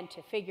 trying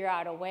to figure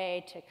out a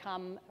way to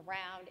come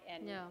around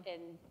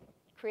and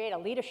create a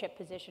leadership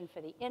position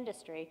for the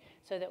industry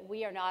so that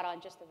we are not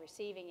on just the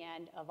receiving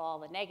end of all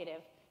the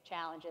negative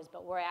challenges,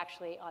 but we're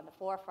actually on the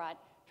forefront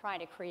trying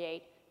to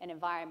create an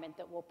environment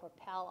that will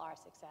propel our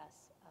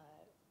success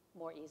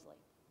more easily.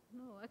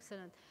 Oh,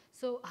 excellent.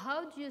 So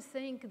how do you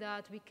think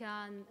that we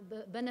can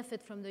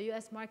benefit from the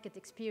US market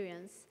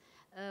experience?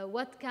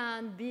 What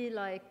can be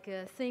like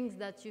things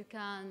that you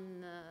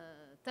can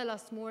tell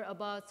us more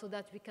about so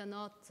that we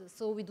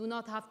do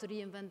not have to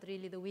reinvent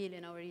really the wheel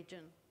in our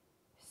region?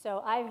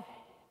 So I've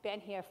been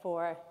here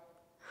for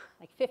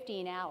like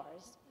 15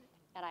 hours,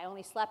 and I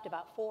only slept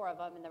about 4 of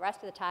them, and the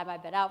rest of the time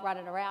I've been out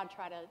running around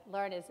trying to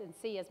learn and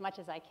see as much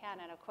as I can,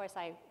 and of course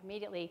I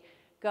immediately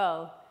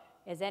go,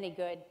 as any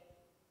good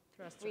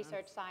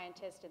research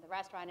scientist in the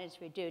restaurant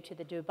industry do, to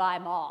the Dubai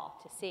Mall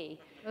to see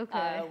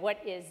what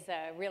is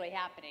really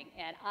happening.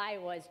 And I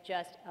was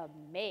just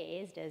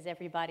amazed, as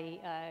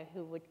everybody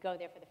who would go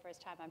there for the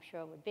first time I'm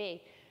sure would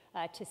be,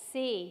 to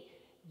see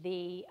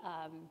the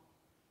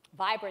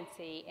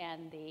vibrancy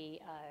and the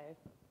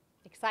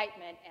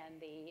excitement and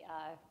the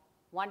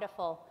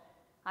wonderful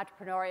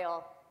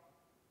entrepreneurial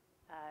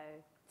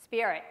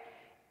spirit.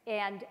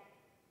 And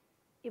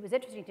it was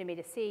interesting to me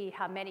to see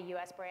how many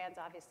U.S. brands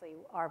obviously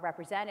are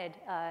represented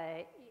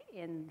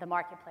in the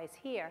marketplace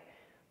here,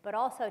 but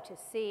also to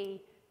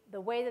see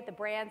the way that the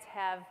brands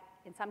have,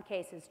 in some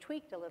cases,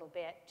 tweaked a little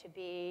bit to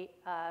be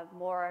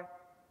more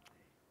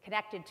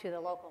connected to the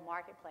local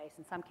marketplace.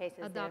 In some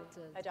cases,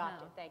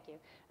 thank you,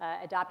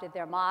 adopted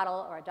their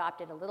model or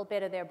adopted a little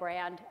bit of their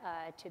brand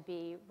to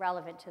be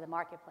relevant to the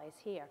marketplace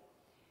here.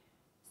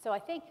 So I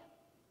think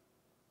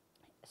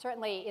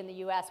certainly in the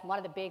U.S., one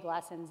of the big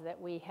lessons that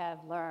we have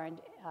learned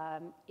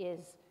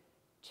is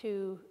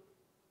to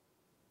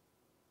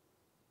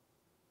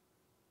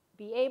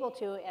be able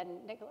to, and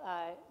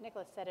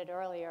Nicholas said it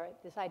earlier,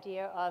 this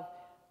idea of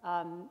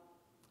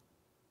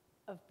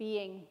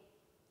being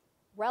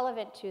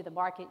relevant to the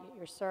market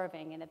you're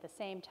serving, and at the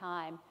same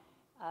time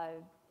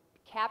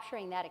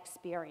capturing that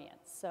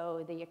experience.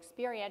 So the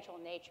experiential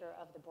nature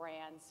of the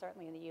brands,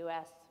 certainly in the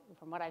U.S.,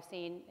 from what I've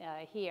seen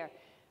here,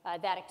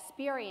 that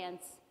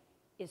experience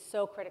is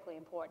so critically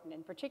important,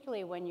 and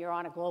particularly when you're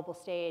on a global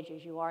stage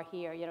as you are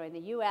here. You know, in the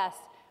U.S.,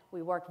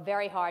 we work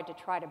very hard to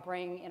try to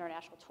bring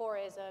international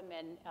tourism,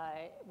 and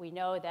we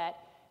know that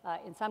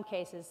in some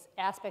cases,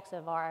 aspects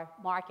of our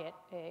market,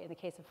 in the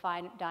case of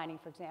fine dining,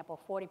 for example,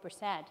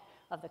 40%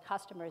 of the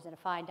customers in a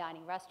fine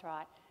dining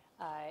restaurant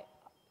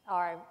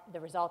are the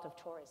result of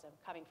tourism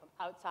coming from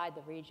outside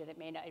the region. It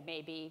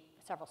may be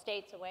several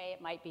states away,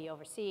 it might be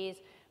overseas,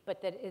 but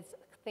that it's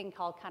a thing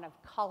called kind of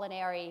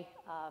culinary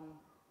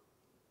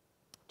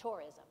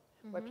tourism,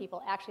 where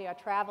people actually are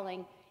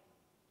traveling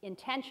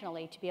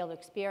intentionally to be able to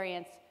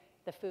experience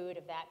the food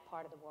of that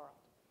part of the world.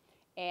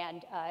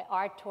 And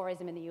our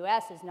tourism in the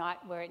U.S. is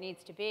not where it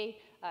needs to be.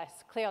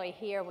 Clearly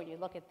here, when you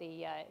look at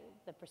the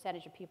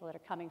percentage of people that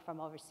are coming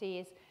from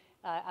overseas,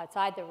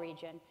 outside the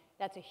region,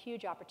 that's a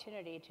huge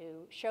opportunity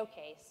to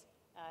showcase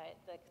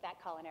that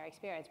culinary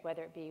experience,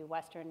 whether it be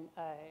Western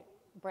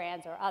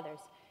brands or others.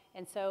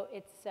 And so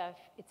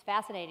it's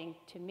fascinating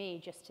to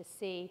me just to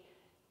see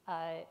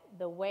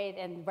the way,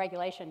 and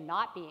regulation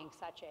not being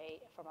such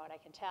a, from what I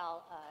can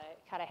tell,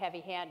 kind of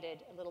heavy-handed,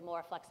 a little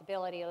more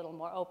flexibility, a little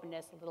more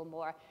openness, a little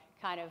more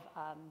kind of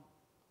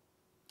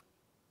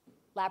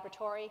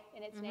laboratory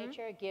in its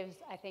nature, gives,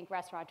 I think,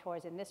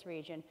 restaurateurs in this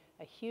region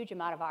a huge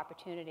amount of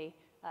opportunity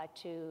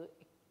to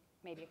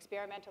maybe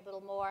experiment a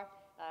little more,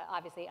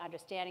 obviously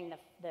understanding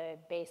the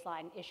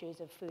baseline issues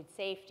of food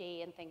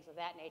safety and things of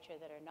that nature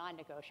that are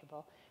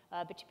non-negotiable,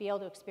 but to be able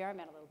to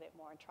experiment a little bit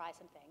more and try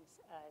some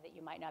things that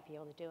you might not be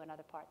able to do in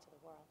other parts of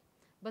the world.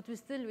 But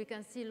we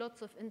can see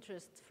lots of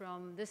interest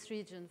from this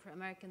region for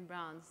American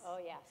brands. Oh,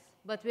 yes.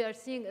 But we are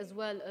seeing as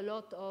well a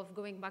lot of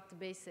going back to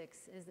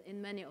basics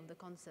in many of the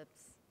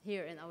concepts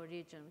here in our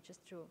region, which is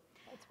true.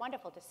 It's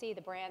wonderful to see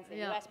the brands, the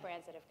U.S.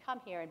 brands that have come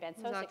here and been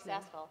so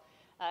successful.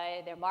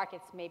 Their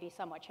markets may be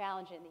somewhat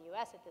challenged in the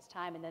U.S. at this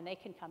time, and then they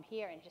can come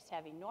here and just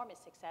have enormous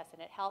success,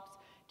 and it helps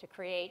to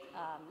create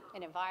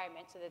an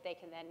environment so that they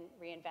can then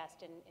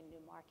reinvest in new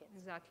markets.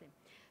 Exactly.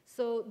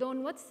 So,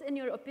 Dawn, what's, in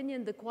your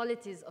opinion, the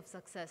qualities of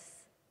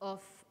success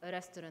of a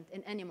restaurant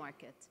in any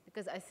market?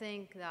 Because I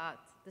think that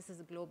this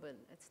is global.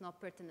 It's not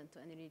pertinent to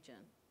any region.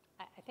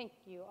 I think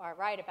you are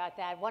right about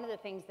that. One of the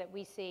things that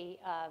we see,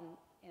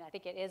 and I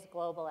think it is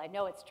global, I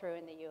know it's true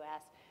in the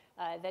U.S.,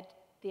 that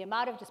the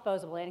amount of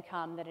disposable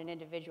income that an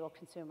individual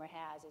consumer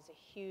has is a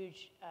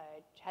huge,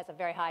 has a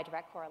very high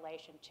direct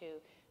correlation to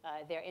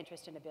their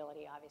interest and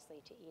ability,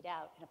 obviously, to eat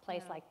out. In a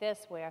place like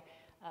this, where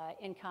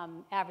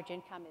average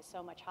income is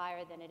so much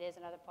higher than it is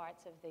in other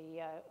parts of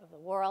the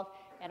world,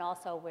 and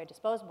also where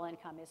disposable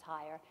income is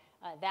higher,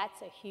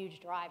 that's a huge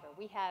driver.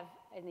 We have,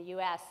 in the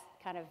U.S.,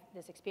 kind of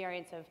this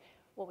experience of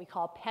what we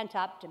call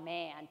pent-up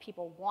demand.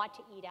 People want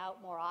to eat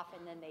out more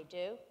often than they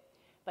do,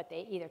 but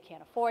they either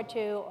can't afford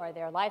to, or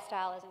their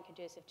lifestyle isn't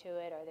conducive to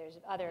it, or there's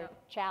other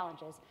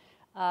challenges.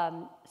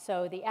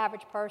 So the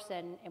average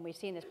person, and we've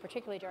seen this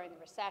particularly during the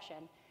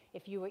recession,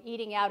 if you were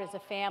eating out as a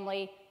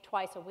family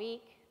twice a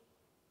week,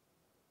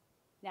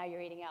 now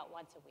you're eating out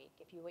once a week.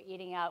 If you were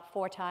eating out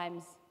 4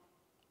 times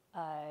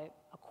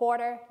a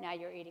quarter, now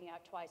you're eating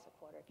out twice a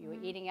quarter. If you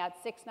were eating out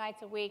 6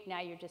 nights a week, now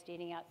you're just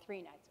eating out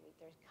 3 nights a week.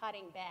 There's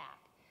cutting back.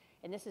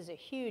 And this is a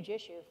huge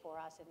issue for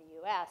us in the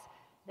U.S.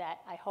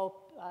 that I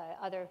hope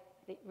other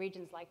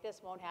regions like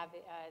this won't have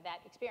that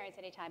experience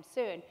anytime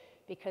soon,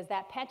 because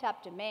that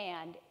pent-up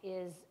demand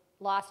is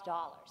lost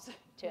dollars.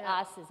 To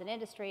us as an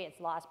industry, it's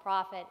lost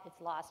profit,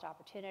 it's lost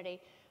opportunity.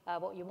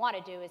 What you want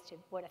to do is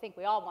what I think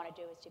we all want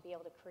to do is to be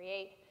able to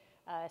create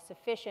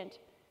sufficient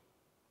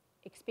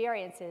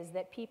experiences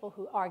that people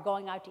who are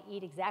going out to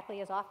eat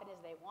exactly as often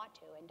as they want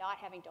to and not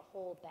having to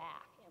hold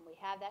back. And we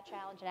have that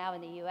challenge now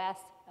in the US,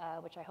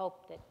 which I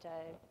hope that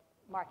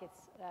markets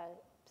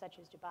such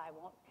as Dubai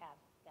won't have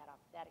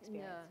that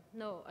experience. Yeah,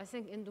 no, I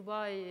think in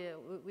Dubai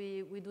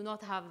we do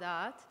not have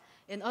that.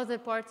 In other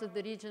parts of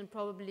the region,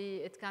 probably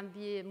it can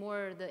be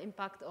more the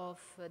impact of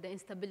the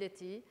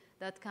instability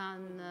that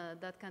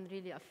can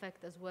really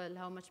affect as well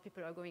how much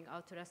people are going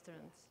out to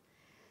restaurants.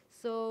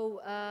 So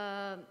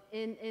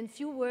in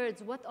few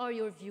words, what are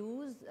your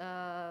views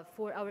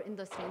for our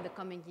industry in the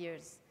coming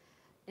years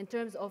in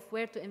terms of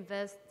where to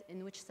invest,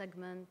 in which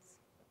segments?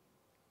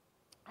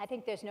 I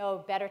think there's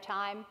no better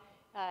time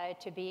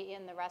to be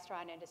in the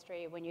restaurant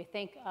industry when you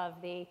think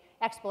of the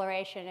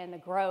exploration and the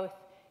growth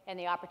and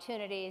the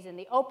opportunities and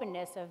the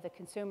openness of the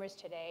consumers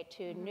today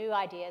to new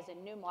ideas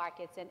and new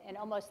markets and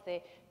almost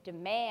the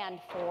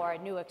demand for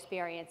new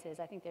experiences.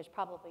 I think there's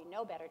probably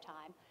no better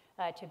time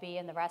to be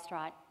in the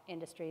restaurant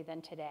industry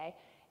than today.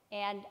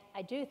 And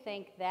I do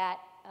think that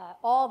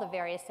all the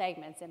various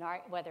segments,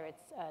 whether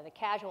it's the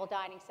casual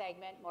dining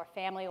segment, more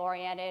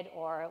family-oriented,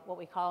 or what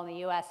we call in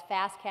the US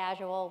fast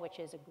casual, which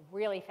is a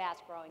really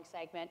fast-growing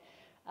segment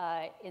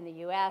in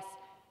the US,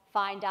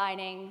 fine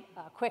dining,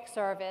 quick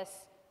service,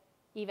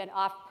 even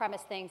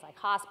off-premise things like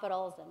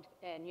hospitals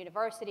and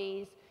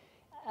universities,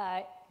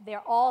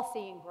 they're all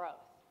seeing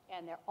growth,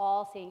 and they're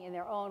all seeing in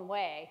their own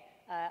way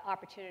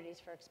opportunities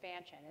for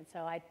expansion. And so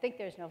I think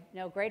there's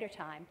no greater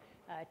time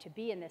to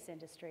be in this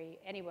industry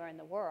anywhere in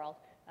the world,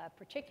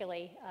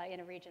 particularly in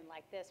a region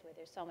like this where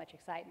there's so much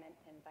excitement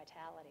and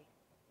vitality.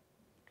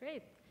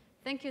 Great.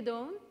 Thank you,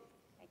 Dawn.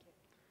 Thank you.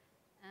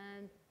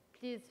 And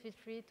please feel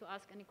free to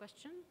ask any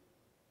question.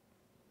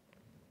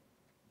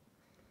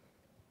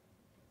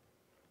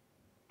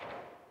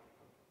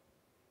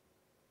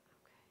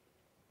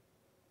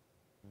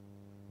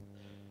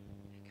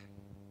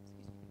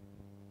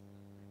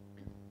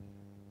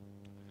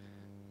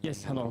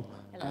 Yes, hello.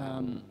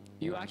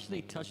 You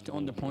actually touched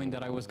on the point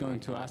that I was going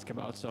to ask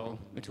about, so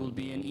it will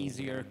be an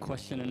easier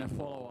question and a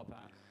follow-up.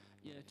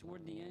 Yeah,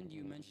 toward the end,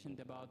 you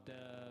mentioned about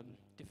the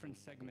different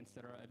segments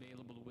that are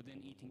available within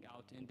eating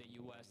out in the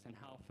US and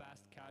how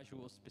fast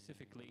casual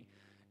specifically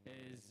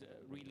is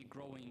really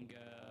growing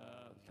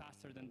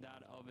faster than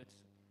that of its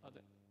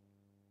other,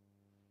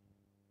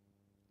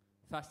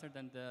 faster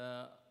than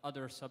the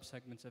other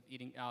subsegments of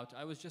eating out.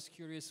 I was just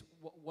curious,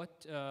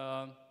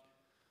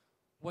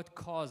 what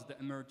caused the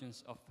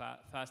emergence of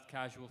fast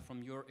casual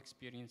from your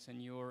experience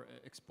and your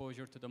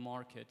exposure to the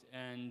market?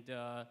 And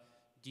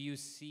do you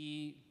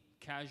see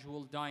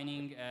casual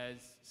dining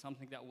as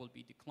something that will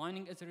be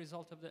declining as a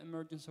result of the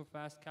emergence of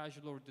fast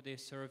casual, or do they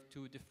serve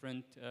two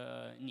different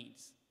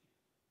needs?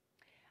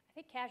 I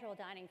think casual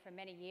dining for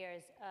many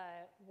years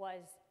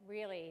was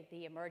really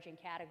the emerging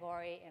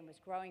category and was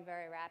growing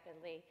very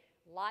rapidly.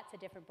 Lots of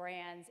different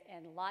brands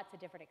and lots of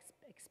different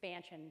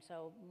expansion,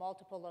 so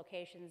multiple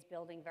locations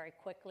building very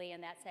quickly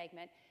in that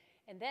segment.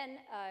 And then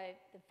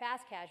the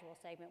fast casual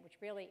segment, which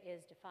really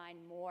is defined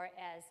more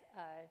as,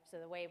 so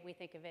the way we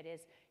think of it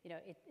is,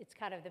 it's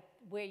kind of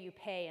where you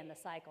pay in the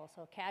cycle.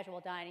 So casual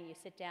dining, you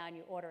sit down,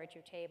 you order at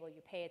your table,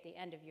 you pay at the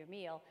end of your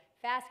meal.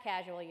 Fast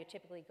casual, you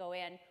typically go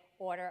in,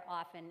 order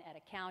often at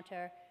a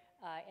counter,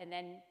 and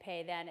then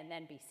pay then and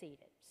then be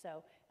seated.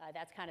 So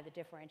that's kind of the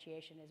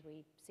differentiation as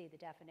we see the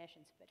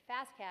definitions. But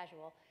fast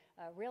casual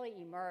really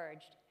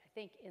emerged, I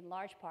think, in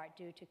large part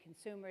due to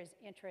consumers'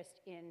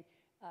 interest in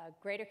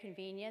greater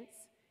convenience,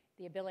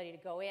 the ability to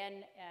go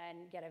in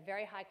and get a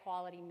very high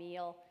quality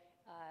meal,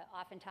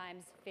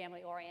 oftentimes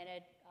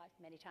family-oriented,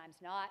 many times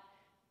not,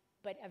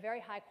 but a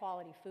very high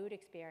quality food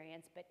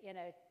experience, but in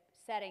a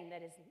setting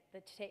that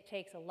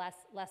takes a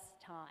less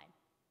time.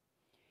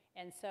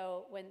 And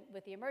so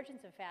with the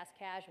emergence of fast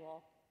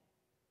casual,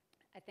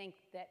 I think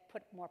that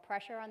put more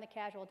pressure on the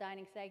casual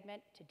dining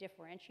segment to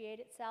differentiate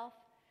itself.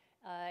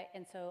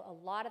 And so a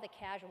lot of the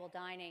casual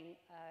dining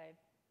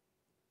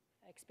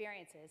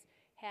experiences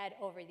had,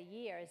 over the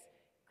years,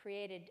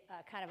 created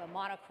kind of a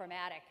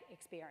monochromatic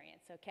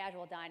experience. So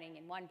casual dining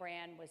in one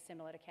brand was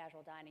similar to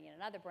casual dining in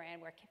another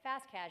brand, where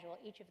fast casual,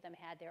 each of them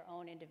had their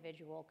own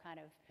individual kind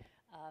of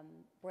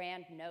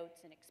brand notes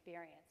and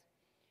experience.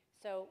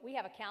 So we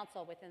have a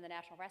council within the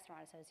National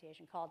Restaurant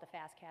Association called the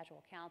Fast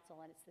Casual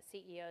Council, and it's the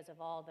CEOs of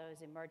all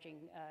those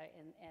emerging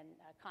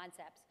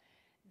concepts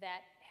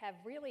that have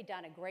really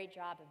done a great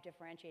job of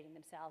differentiating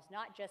themselves,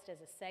 not just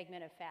as a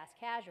segment of fast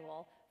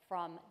casual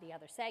from the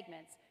other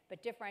segments,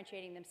 but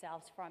differentiating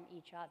themselves from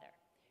each other.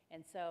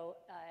 And so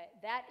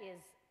that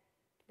is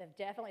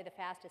definitely the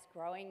fastest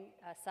growing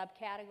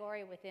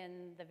subcategory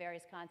within the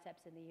various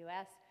concepts in the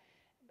US.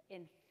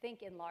 And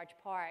think in large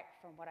part,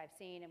 from what I've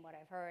seen and what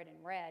I've heard and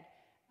read,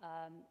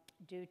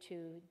 due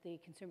to the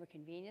consumer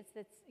convenience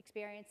that's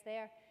experienced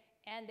there.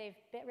 And they've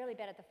really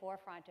been at the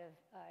forefront of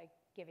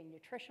giving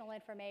nutritional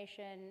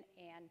information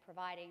and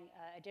providing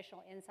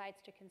additional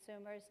insights to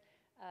consumers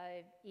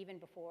even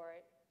before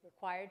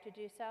required to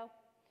do so.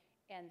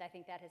 And I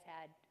think that has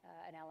had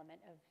an element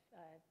of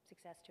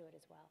success to it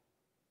as well.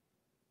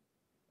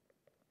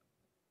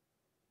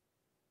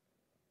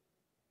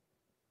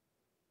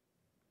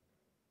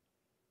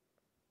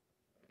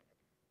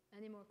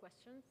 Any more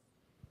questions?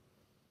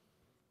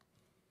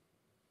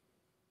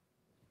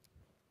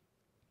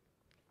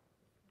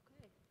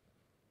 Okay.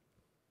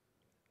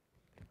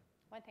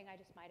 One thing I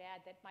just might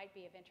add that might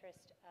be of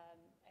interest,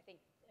 I think,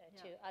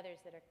 to others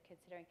that are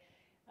considering,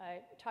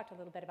 talked a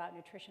little bit about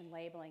nutrition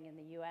labeling in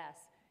the U.S.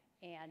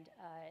 And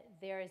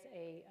there is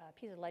a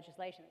piece of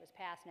legislation that was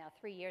passed now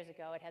 3 years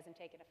ago. It hasn't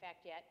taken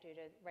effect yet due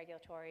to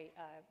regulatory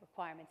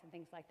requirements and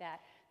things like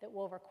that, that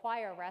will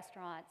require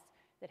restaurants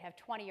that have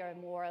 20 or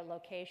more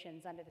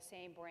locations under the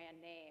same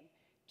brand name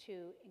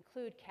to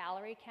include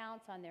calorie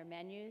counts on their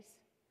menus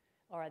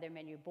or their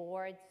menu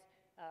boards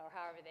or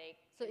however they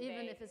So convey.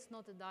 even if it's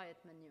not a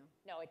diet menu?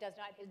 No, it does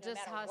not. It no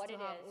just matter has what to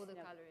it have is, all the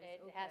no, calories.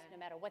 It has, no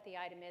matter what the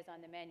item is on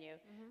the menu,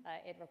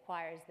 it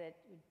requires that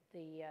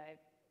the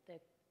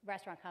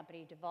restaurant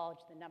company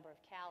divulge the number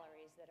of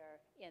calories that are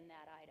in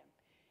that item.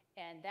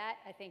 And that,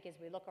 I think, as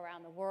we look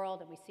around the world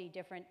and we see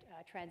different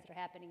trends that are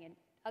happening in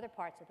other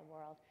parts of the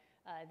world,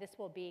 this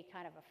will be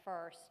kind of a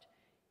first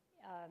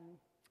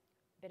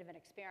bit of an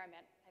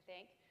experiment, I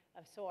think,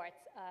 of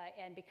sorts.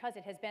 And because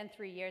it has been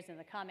 3 years in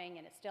the coming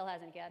and it still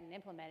hasn't gotten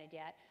implemented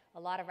yet, a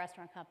lot of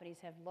restaurant companies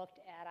have looked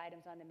at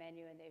items on the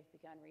menu and they've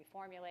begun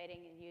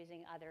reformulating and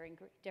using other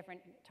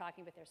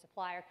talking with their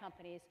supplier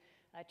companies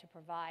to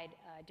provide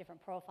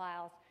different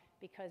profiles,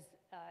 because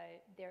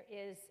there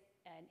is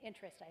an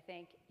interest, I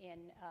think,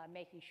 in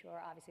making sure,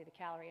 obviously, the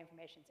calorie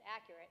information is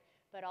accurate,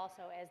 but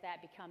also as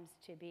that becomes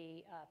to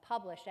be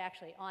published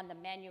actually on the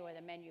menu or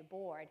the menu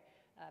board,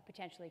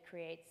 potentially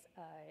creates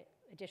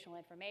additional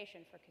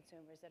information for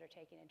consumers that are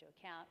taken into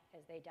account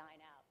as they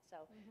dine out. So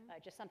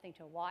just something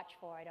to watch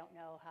for. I don't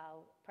know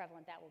how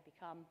prevalent that will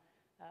become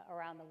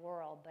around the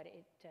world, but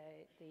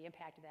the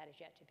impact of that is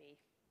yet to be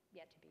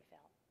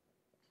felt.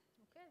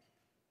 Okay,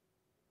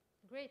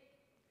 great.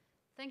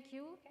 Thank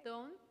you,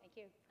 Dawn. Thank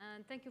you.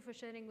 And thank you for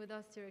sharing with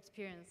us your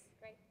experience.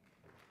 Great.